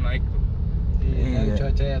sebelum naik tuh. Iya.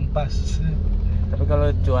 Cuaca yang pas. Tapi kalau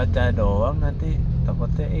cuaca doang nanti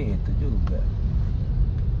takutnya itu juga.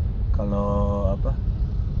 Kalau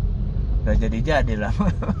nggak jadi lah.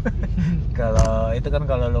 Kalau itu kan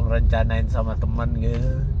kalau lu ngerencanain sama teman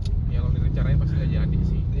gitu. Ya kalau direncanain pasti nggak jadi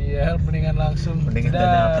sih. Iya, mendingan langsung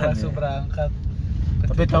langsung berangkat.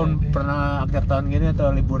 Tapi pernah akhir tahun gini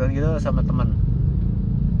atau liburan gitu sama teman?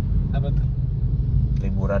 Apa tuh?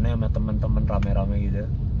 Liburannya sama teman-teman rame-rame gitu.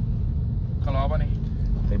 Kalau apa nih?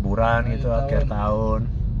 Liburan gitu akhir tahun.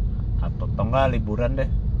 Apa atau enggak liburan deh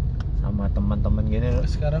sama teman-teman gini.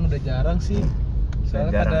 Sekarang udah jarang sih.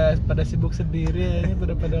 Soalnya jarang. pada sibuk sendiri ya,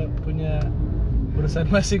 pada punya urusan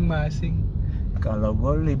masing-masing. Kalau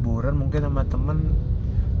gue liburan mungkin sama temen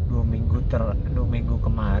 2 minggu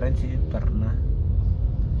kemarin sih pernah.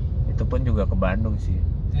 Itu pun juga ke Bandung sih.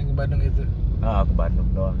 Yang ke Bandung itu. Ke Bandung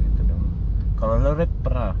doang itu doang. Kalau lo Red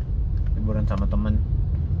pernah liburan sama temen?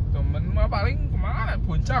 Temen mah paling kemana?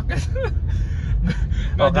 Puncak ya.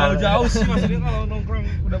 Oh, Gak jauh-jauh sih maksudnya kalau nongkrong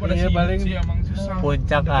udah pada Iya, sibuk paling sih emang susah.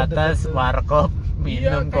 Puncak Deket-deket atas tuh. warkop minum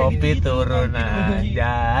Iya, kayak kopi gitu, turun ngopi-ngopi.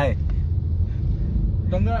 aja.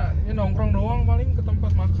 Udah enggak, ya nongkrong doang paling ke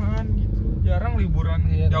tempat makan gitu. Jarang liburan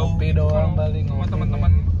Iya, jauh ngopi gitu doang kalau paling, sama ngopi.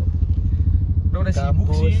 teman-teman. Udah sibuk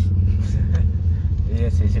Kampus. sih. Iya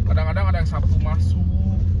sih. Kadang-kadang ada yang Sabtu masuk,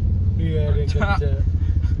 Iya, dia Kerja. kerja.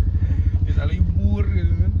 kita libur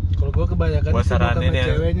gitu kan. Kalau gua kebanyakan Gua sibuk saranin sama ya,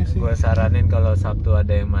 ceweknya sih. gua saranin kalau Sabtu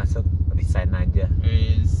ada yang masuk resign aja. Ya,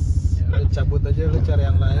 lu cabut aja, lu cari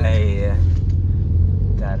yang lain. Iya.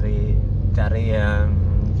 Cari yang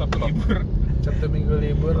Sabtu libur. Sabtu Minggu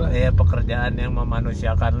libur lah. Iya, pekerjaan yang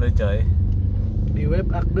memanusiakan lu coy. Di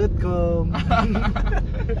webak.com.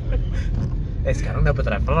 Sekarang dapat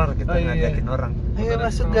traveler kita Oh, iya. ngajakin orang. Ayo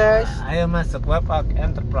masuk guys. Ayo masuk Webak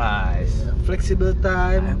Enterprise. Flexible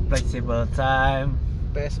time. Flexible time.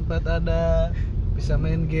 PS4 ada, bisa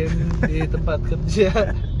main game di tempat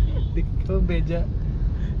kerja, di meja.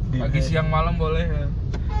 Pagi siang malam boleh ya.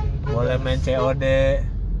 Boleh main COD.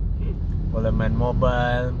 Boleh main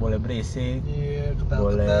mobile, boleh berisik. Iya,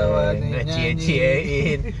 Boleh ketawa-ketawa,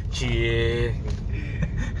 ngecie-ciein. Cie.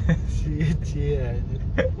 Cie-cie aja.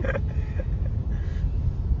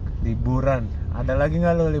 Liburan. Ada lagi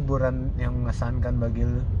nggak lo liburan yang mengesankan bagi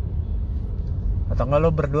lo? Atau nggak lo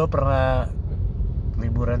berdua pernah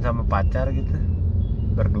liburan sama pacar gitu?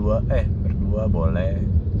 Berdua boleh.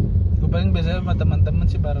 Gue paling biasanya sama teman-teman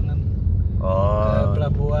sih barengan. Ke Oh,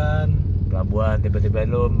 pelabuhan. tiba-tiba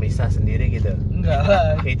lo misah sendiri gitu? Enggak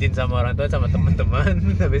lah. Izin sama orang tua sama teman-teman,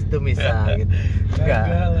 habis itu misah gitu? Enggak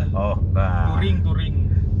lah. Oh, enggak. Touring.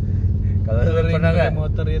 Kalau lo Touring pernah nggak pakai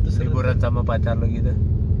motor itu seru. liburan sama pacar lo gitu?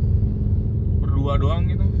 Berdua doang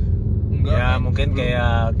gitu. Enggak. Ya mungkin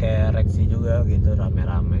kayak Rexy juga gitu,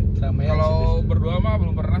 rame-rame. Sama yang Kalau berdua mah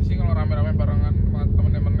belum pernah sih, kalau rame-rame barengan sama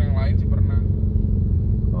temen-temen yang lain sih pernah.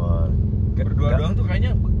 Oh, Berdua doang tuh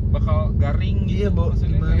kayaknya bakal garing gitu. Iya, Bo.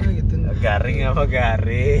 maksudnya Gimana kayak- gitu. Garing apa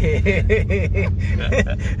garing?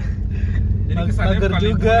 Jadi kesannya Mager bukan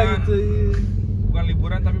juga liburan, gitu. iya. bukan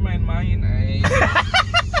liburan tapi main-main.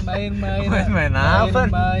 Main-main. Main apa?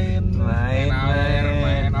 Main. Main air,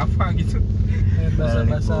 main apa gitu. Main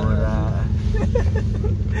basah-basahan.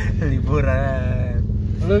 Liburan.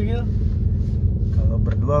 Lu Gil? Kalau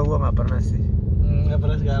berdua gua nggak pernah sih. Nggak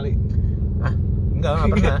pernah sekali. Nggak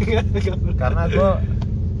pernah. Nggak pernah. Karena gua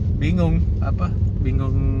bingung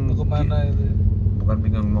Mau kemana itu? Bukan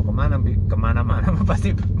bingung mau kemana-mana mah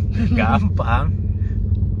pasti gampang.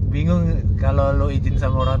 Bingung kalau lo izin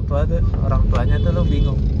sama orang tuanya tuh lo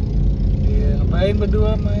bingung. Iya, ngapain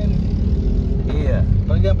berdua main? Iya.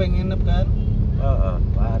 Paling sampai nginep kan?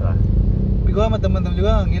 Parah. Tapi gua sama teman-teman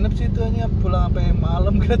juga nggak nginep sih, itu hanya pulang sampai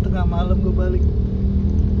malam, kira tengah malam gua balik.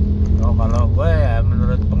 Oh, kalau gue ya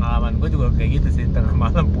menurut pengalaman gue juga kayak gitu sih, tengah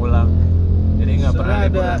malam pulang. Jadi nggak pernah Soalnya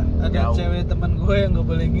liburan ada jauh. cewek teman gue yang nggak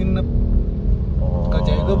boleh nginep. Oh. Kalau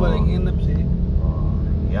cewek gue boleh nginep sih. Oh,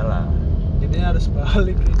 iyalah. Jadi harus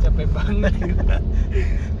balik, capek banget gitu.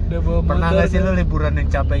 Udah bawa Pernah motor nggak sih kan. lo liburan yang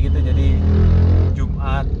capek gitu? Jadi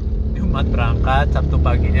Jumat berangkat, Sabtu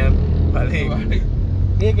paginya balik.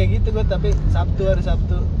 Iya kayak gitu gue, tapi hari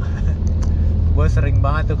Sabtu. Gue sering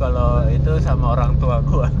banget tuh kalau itu sama orang tua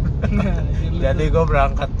gue. Jadi gue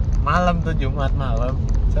berangkat malam tuh, Jumat malam,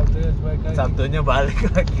 Sabtu sebagai lagi. Sabtunya balik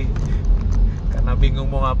lagi. Karena bingung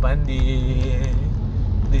mau ngapain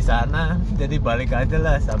di sana, jadi balik aja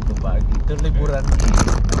lah Sabtu pagi. Itu liburan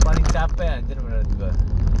yang paling capek anjir menurut gue.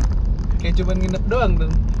 Kayak cuma nginep doang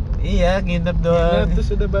dong. Iya, nginep doang. Nginep terus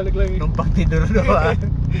udah balik lagi. Numpang tidur doang.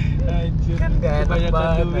 Anjir. Kan gak enak Kebanyakan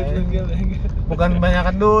banget, duit ya. lu, Gil. Bukan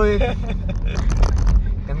kebanyakan duit.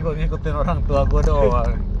 Kan gue ngikutin orang tua gue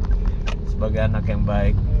doang. Sebagai anak yang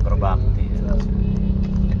baik, berbakti.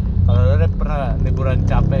 Kalau lo udah pernah liburan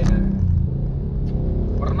capek kan?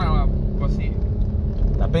 Pernah lah pasti.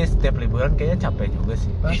 Tapi setiap liburan kayaknya capek juga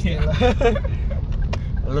sih. Pastilah.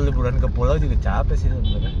 Lo liburan ke pulau juga capek sih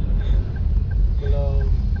sebenarnya. Kalau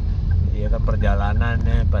Iya kan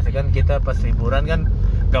perjalanannya, pasti kan kita pas liburan kan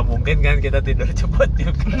gak mungkin kan kita tidur cepat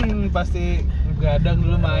juga. pasti begadang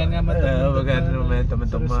dulu mainnya sama temen-temen. Begadang dulu main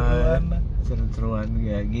temen-temen. Seru-seruan lah. Seru-seruan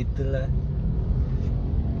ya gitu lah.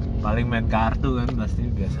 Paling main kartu kan pasti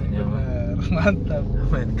biasanya mah. Bener. Mantap.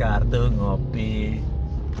 Main kartu, ngopi.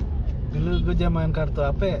 Dulu gue zaman kartu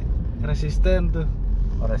apa ya? Resisten tuh.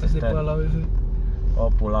 Oh, Pas di resisten. pulau itu. Oh,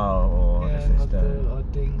 pulau. Oh, Ya, resisten. waktu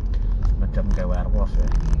outing. Macam kayak werewolf ya.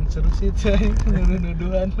 Seru sih coy,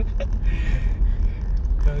 nuduh-nuduhan.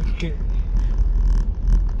 Oke.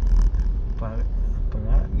 Apa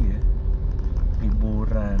lagi ya?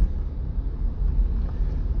 Liburan.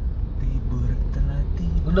 Libur telah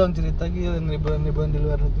tiba. Lu dong cerita Gil, yang liburan-liburan di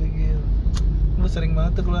luar negeri Gil. Lu sering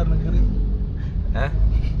banget tuh ke luar negeri. Hah?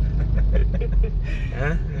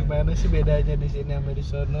 Hah? Gimana sih bedanya di sini sama di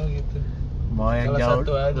sono gitu? Mau yang Salah jauh,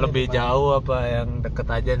 satu aja lebih di mana? jauh apa yang deket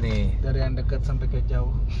aja nih? Dari yang dekat sampai ke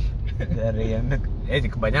jauh. Dari yang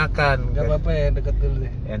kebanyakan. Gak apa-apa ya, yang dekat dulu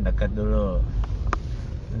deh. Yang dekat dulu.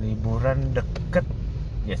 Liburan deket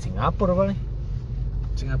ya Singapura paling.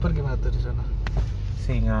 Singapura gimana tuh di sana?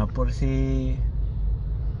 Singapura sih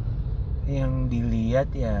yang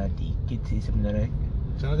dilihat ya dikit sih sebenarnya.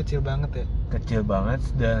 Soalnya kecil banget ya. Kecil banget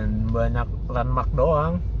dan banyak landmark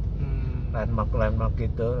doang. Landmark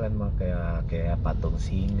itu, landmark kayak patung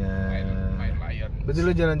singa. Main layar. Berarti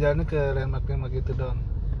lu jalan-jalannya ke landmark gitu doang.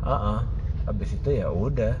 Habis itu ya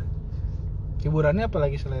udah. Hiburannya apa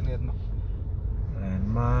lagi selain landmark?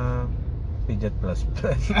 Landmark pijat plus.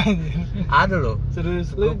 Ada loh.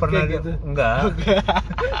 Serius Gue lu pernah kayak gitu? enggak.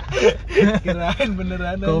 Kirain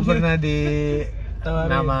beneran Gue aja. pernah di Tawarin.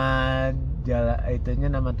 nama jalan itunya,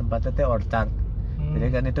 nama tempatnya teh Orchard. Jadi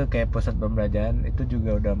kan itu kayak pusat pembelanjaan, itu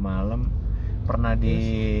juga udah malam. Pernah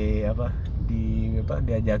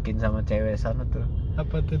diajakin sama cewek sana tuh.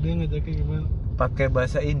 Apa tuh dia ngajakin gimana? Pakai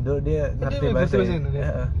bahasa Indo, dia ngerti dia bahasa bahasa Indo dia?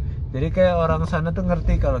 Heeh. Jadi kayak orang sana tuh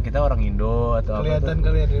ngerti kalau kita orang Indo atau Kelihatan apa tuh.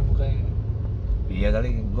 kali ya dari mukanya. Iya kali,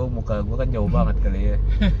 muka gue kan jauh banget kali ya.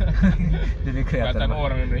 Jadi kelihatan Kelihatan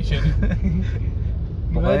orang Indonesia nih.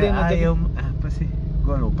 Gimana pokoknya dia ngajakin? ayo apa sih?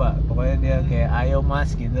 Gue lupa. Pokoknya dia kayak ayo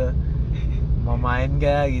mas gitu. Mau main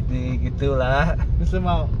gak gitulah. Terus lu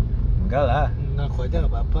mau? Enggak lah. Ngaku aja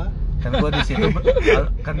gak apa-apa. Kan gue di situ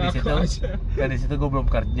Ngaku aja. di situ gue belum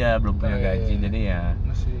kerja, belum punya Oh, iya, gaji, iya. jadi ya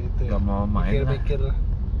Masih itu ya. nggak mau main lah. Mikir-mikir lah.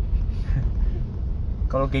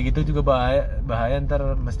 Kalau kayak gitu juga bahaya ntar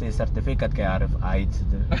mesti sertifikat kayak Arif AIDS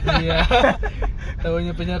itu. Iya.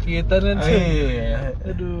 Taunya penyakitan kan. Iya.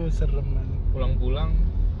 Aduh, serem banget. Pulang-pulang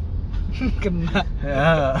Kena.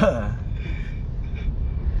 Ya.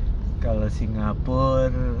 Kalau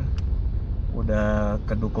Singapura udah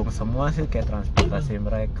kedukung semua sih, kayak transportasi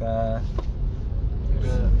mereka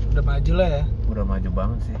Udah maju lah ya. udah maju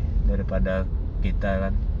banget sih daripada kita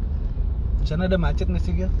kan. Di sana ada macet nggak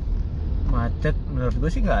sih Gil? Macet menurut gue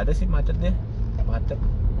sih nggak ada sih macet.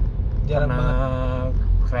 Jarang karena banget.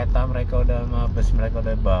 kereta mereka udah sama bus mereka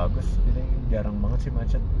udah bagus, jadi jarang banget sih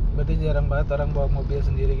macet. Berarti jarang banget orang bawa mobil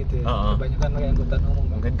sendiri gitu ya. Heeh. Kebanyakan pakai angkutan umum.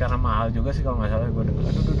 Mungkin karena mahal juga sih kalau nggak salah, gue dengar.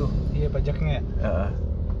 Aduh. Iya, pajaknya ya.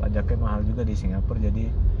 Pajaknya mahal juga di Singapura, jadi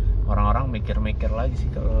orang-orang mikir-mikir lagi sih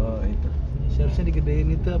kalau itu. Seharusnya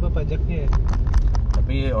digedein itu apa pajaknya ya.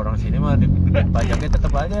 Tapi orang sini mah digedein pajaknya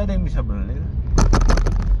tetap aja ada yang bisa beli.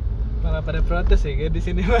 Malah pada protes ya kayak di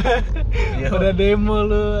sini mah. Iya. Pada demo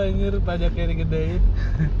lu anjir, pajaknya digedein.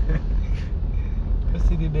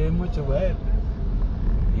 Pasti di demo coba ya.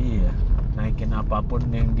 Iya, naikin apapun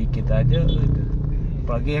yang dikit aja gitu.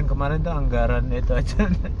 Apalagi yang kemarin tuh anggaran itu aja.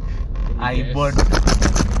 iBond.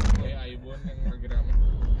 kayak iBond yang lagi rame.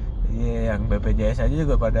 Iya, yang BPJS aja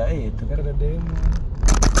juga pada itu kan. Pada demo.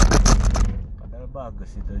 Padahal bagus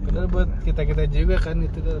itu juga. Padahal buat kita juga kan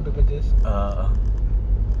itu kan BPJS.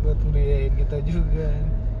 Buat ngebiayain kita juga.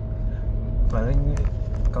 Paling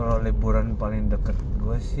kalau liburan paling deket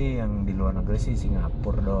gue sih yang di luar negeri sih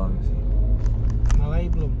Singapura doang sih. Malai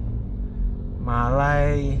belum?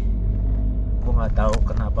 Malai, gue nggak tahu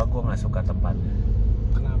kenapa gue nggak suka tempatnya.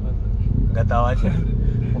 Kenapa tuh? Nggak tahu aja.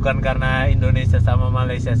 Bukan karena Indonesia sama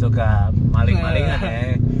Malaysia suka maling-malingan ya.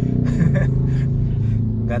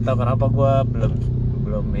 Nggak tahu kenapa gue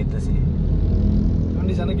belum itu sih. Emang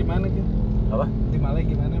di sana gimana gitu? Apa? Di Malai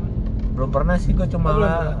gimana Bang? Belum pernah sih, gue cuma belum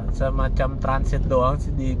pernah. semacam transit doang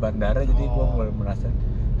sih di bandara, jadi gue Oh. belum merasa.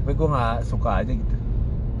 Tapi gue nggak suka aja gitu.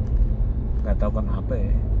 Nggak tahu kenapa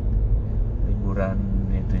ya liburan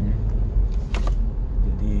itunya.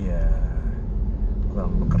 Jadi ya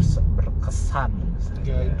kurang berkesan.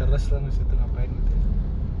 Gak interest lah nggak situ ngapain gitu.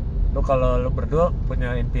 Lo kalau lo berdua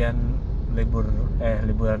punya impian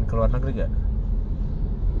liburan ke luar negeri gak?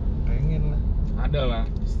 Pengen lah. Ada lah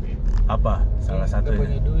pasti. Apa salah Gak satunya?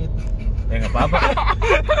 punya duit. Ya nggak apa-apa.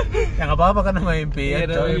 Ya nggak apa-apa kan nama impian. Iya,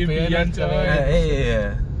 coy. nama impian, coy. Iya.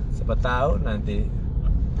 Siapa tahu nanti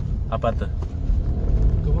apa tuh?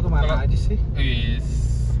 Gue mau kemana Kalau- aja sih? Wis.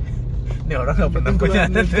 Ini orang nggak pernah punya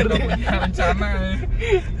rencana ya.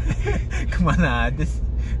 Kemana aja sih?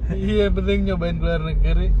 Iya, penting nyobain keluar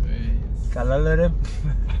negeri. Kalau lo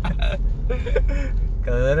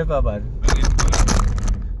Rep apaan?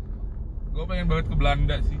 Gue pengen banget ke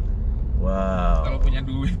Belanda sih. Wow. Kalau punya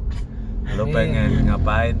duit. Lo pengen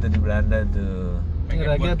ngapain tuh di Belanda tuh? Pengen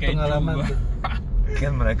Raga buat keju pengalaman gua. tuh.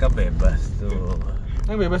 Kan mereka bebas tuh.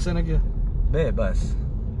 Bebas anak ya. Bebas.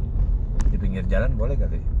 Di pinggir jalan boleh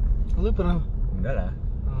kali? Lu pernah? Enggak lah.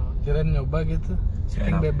 Kirain nyoba gitu.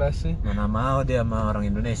 Saking bebas sih. Mana mau dia sama orang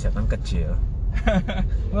Indonesia kan kecil.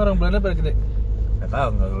 Orang Belanda pada gede. Gak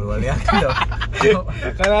tau, gak gue liatin dong.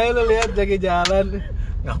 Karena lu lihat jagi jalan.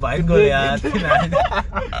 Ngapain gue liatin aja.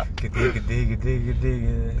 Gede gitu.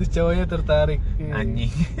 Terus cowoknya tertarik.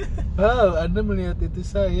 Anjing. Wow, Anda melihat itu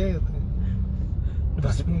saya gitu.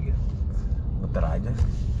 Maksudnya gitu. Muter aja.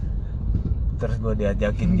 Terus gue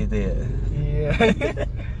diajakin gitu ya. Iya.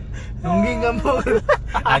 Nunggi nggak mau.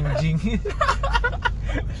 Anjing.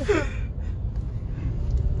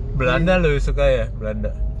 Belanda lu suka ya?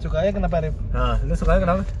 Belanda. Sukanya kenapa, Rip? Nah, lu sukanya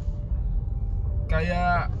kenapa?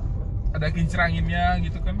 Kayak ada kincir anginnya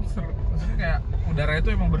gitu kan, maksudnya kayak udara itu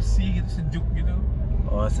emang bersih gitu, sejuk gitu.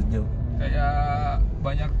 Oh, sejuk. Kayak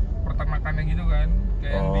banyak peternakannya gitu kan,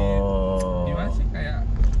 kayak yang di mana sih, kayak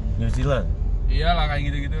New Zealand. iyalah kayak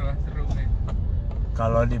gitu lah, seru nih.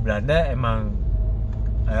 Kalau di Belanda emang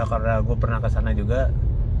karena gue pernah ke sana juga,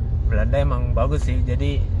 Belanda emang bagus sih.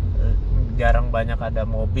 Jadi jarang banyak ada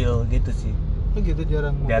mobil gitu sih. Oh gitu,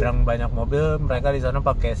 jarang Banyak mobil, mereka di sana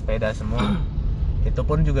pakai sepeda semua. Itu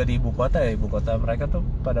pun juga di ibu kota mereka tuh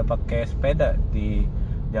pada pakai sepeda di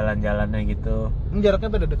jalan-jalannya gitu. Jaraknya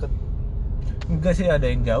beda deket. Enggak sih, ada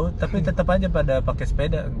yang jauh, tapi tetap aja pada pakai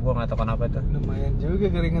sepeda. Gua nggak tahu kenapa itu. Lumayan juga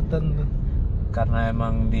keringetan tuh. Karena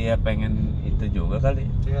emang dia pengen itu juga kali.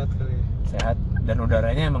 Sehat kali. Sehat, dan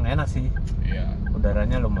udaranya emang enak sih. Iya.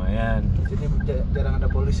 Udaranya lumayan. Jadi jarang ada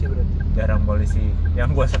polisi berarti. Jarang polisi. Yang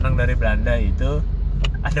gua senang dari Belanda itu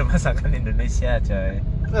ada masakan Indonesia, coy.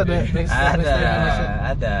 Ada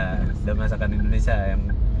masakan Indonesia yang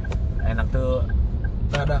enak tuh.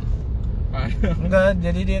 Radang. Enggak,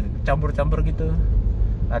 jadi dia campur-campur gitu.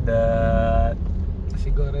 Ada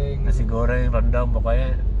Nasi goreng, rendang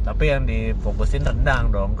pokoknya. Tapi yang difokusin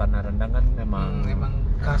rendang dong, karena rendang kan memang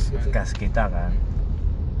khas gitu. khas kita kan.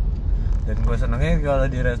 Dan gue senengnya kalau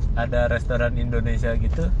ada restoran Indonesia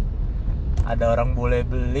gitu, ada orang bule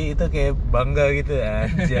beli itu kayak bangga gitu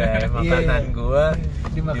aja. Makanan gue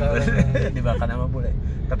dimakan sama bule.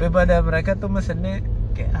 Tapi pada mereka tuh mesennya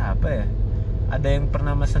kayak apa ya? Ada yang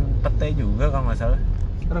pernah mesen pete juga kalau nggak salah.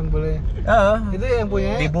 Orang bule. Itu yang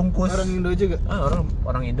punya dibungkus. Orang Indo juga.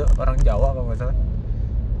 Orang Indo, orang Jawa kalau nggak salah.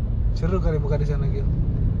 Seru kali buka di sana gitu.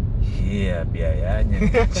 Iya, biayanya.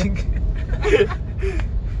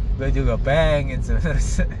 Gue juga pengen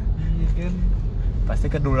sebenarnya. Iya kan. Pasti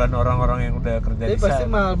kedulan orang-orang yang udah kerja di sana. Pasti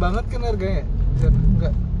mahal banget kan harganya?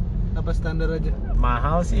 Enggak. Apa standar aja?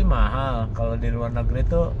 Mahal sih mahal. Kalau di luar negeri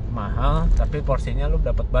tuh mahal, tapi porsinya lu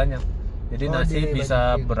dapat banyak. Jadi nasi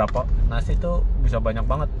bisa banyakin. Berapa? Nasi tuh bisa banyak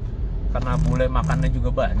banget. Karena bule makannya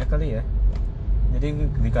juga banyak kali ya. Jadi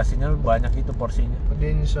dikasihnya banyak itu porsinya.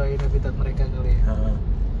 Dia nyesuaiin habitat mereka kali ya.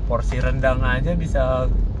 Porsi rendang aja bisa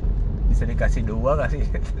dikasih 2 kali.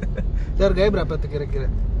 Harganya berapa tuh kira-kira?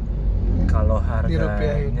 Kalau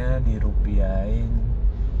harganya dirupiahin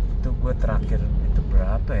itu gue terakhir itu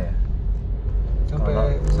berapa ya?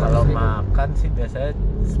 Kalau makan sih biasanya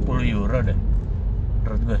 10 euro deh.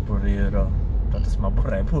 Menurut gue 10 euro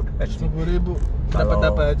 150.000 10.000 dapat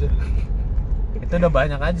apa aja? Itu udah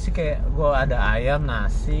banyak aja sih, kayak gue ada ayam,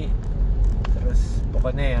 nasi, terus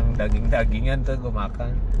pokoknya yang daging-dagingan tuh gue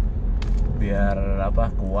makan biar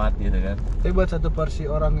kuat gitu kan. Tapi buat satu porsi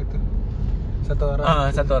orang itu satu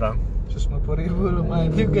orang 150.000 lumayan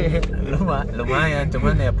juga ya. Lumayan,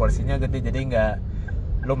 cuman ya porsinya gede, jadi nggak,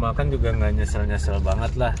 lu makan juga nggak nyesel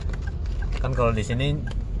banget lah. Kan kalau di sini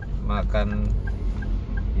makan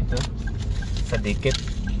itu sedikit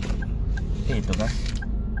itu kan,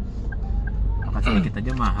 makan sedikit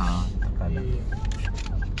aja mahal terkadang.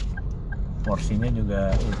 Porsinya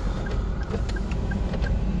juga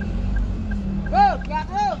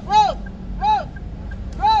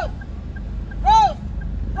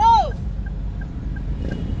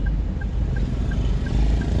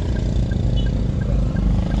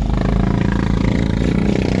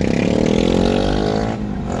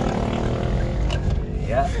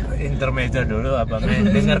ya, intermezzo dulu abangnya.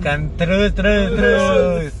 Dengarkan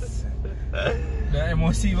terus. Udah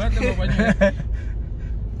emosi banget ya pokoknya.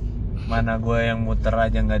 Mana gue yang muter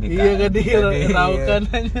aja nggak dikasih. Iya, nggak diraukan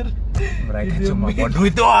anjir. Mereka cuma mau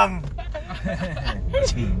duit doang.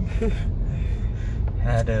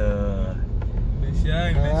 Aduh.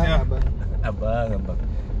 Indonesia. Abang.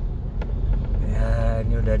 Ya,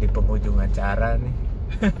 ini udah di penghujung acara nih.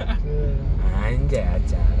 Anjay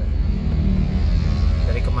acara.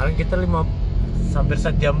 Dari kemarin kita hampir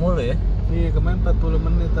 1 jam mulu ya. Iya, kemarin 40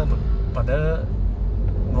 menitan. Padahal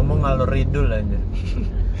ngomong ngalor ridul aja.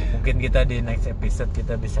 Mungkin kita di next episode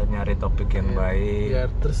kita bisa nyari topik yang baik. Biar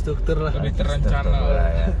terstruktur lah. Lebih terencana lah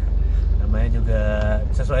ya. Namanya juga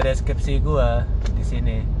sesuai deskripsi gua di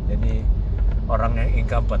sini. Jadi orang yang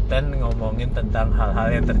inkompeten ngomongin tentang hal-hal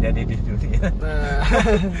yang terjadi di dunia. Nah.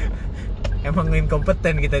 Emang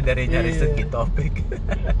inkompeten kita dari nyari segi topik.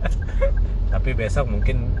 Tapi besok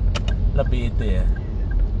mungkin lebih itu ya.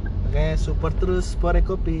 Makanya support terus Pore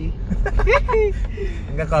Kopi.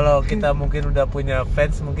 Enggak, kalau kita mungkin udah punya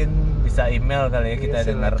fans mungkin bisa email kali ya, kita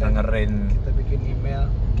dengerin. Kita bikin email.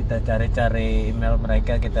 Kita cari-cari email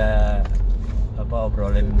mereka, kita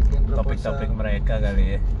obrolin topik-topik mereka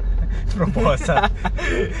kali ya. Proposal.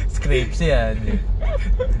 Skripsi ya.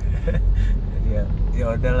 Ya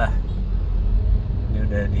udahlah. Ini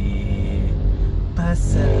udah di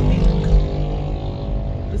Pasar Minggu.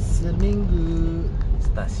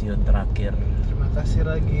 Stasiun terakhir. Terima kasih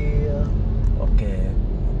lagi ya. Oke.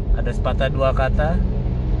 Ada sepatah dua kata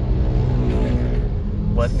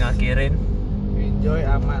buat ngakhirin. Enjoy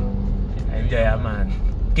aman.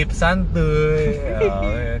 Keep santuy.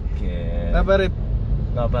 Oke. Apa Rip?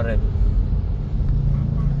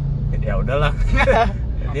 Ya udahlah.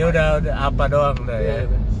 Dia udah apa doang udah ya.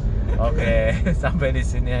 Oke, sampai di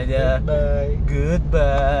sini aja.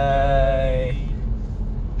 Goodbye.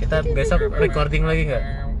 Kita besok recording lagi nggak?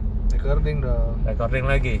 Recording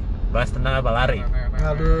lagi. Bahas tentang apa? Lari.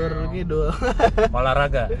 Ngalur ngidul.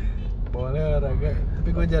 Olahraga. Boleh olahraga, tapi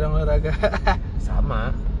gue jarang olahraga.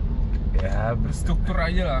 Sama. Ya, berstruktur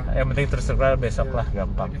aja lah. Yang penting terstruktur, besok lah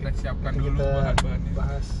gampang. Kita siapkan dulu bahan-bahannya.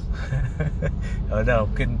 Bahas. Ya udah,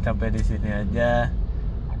 mungkin sampai di sini aja.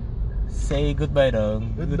 Say goodbye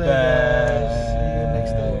dong. Goodbye. See you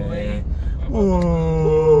next time. Bye.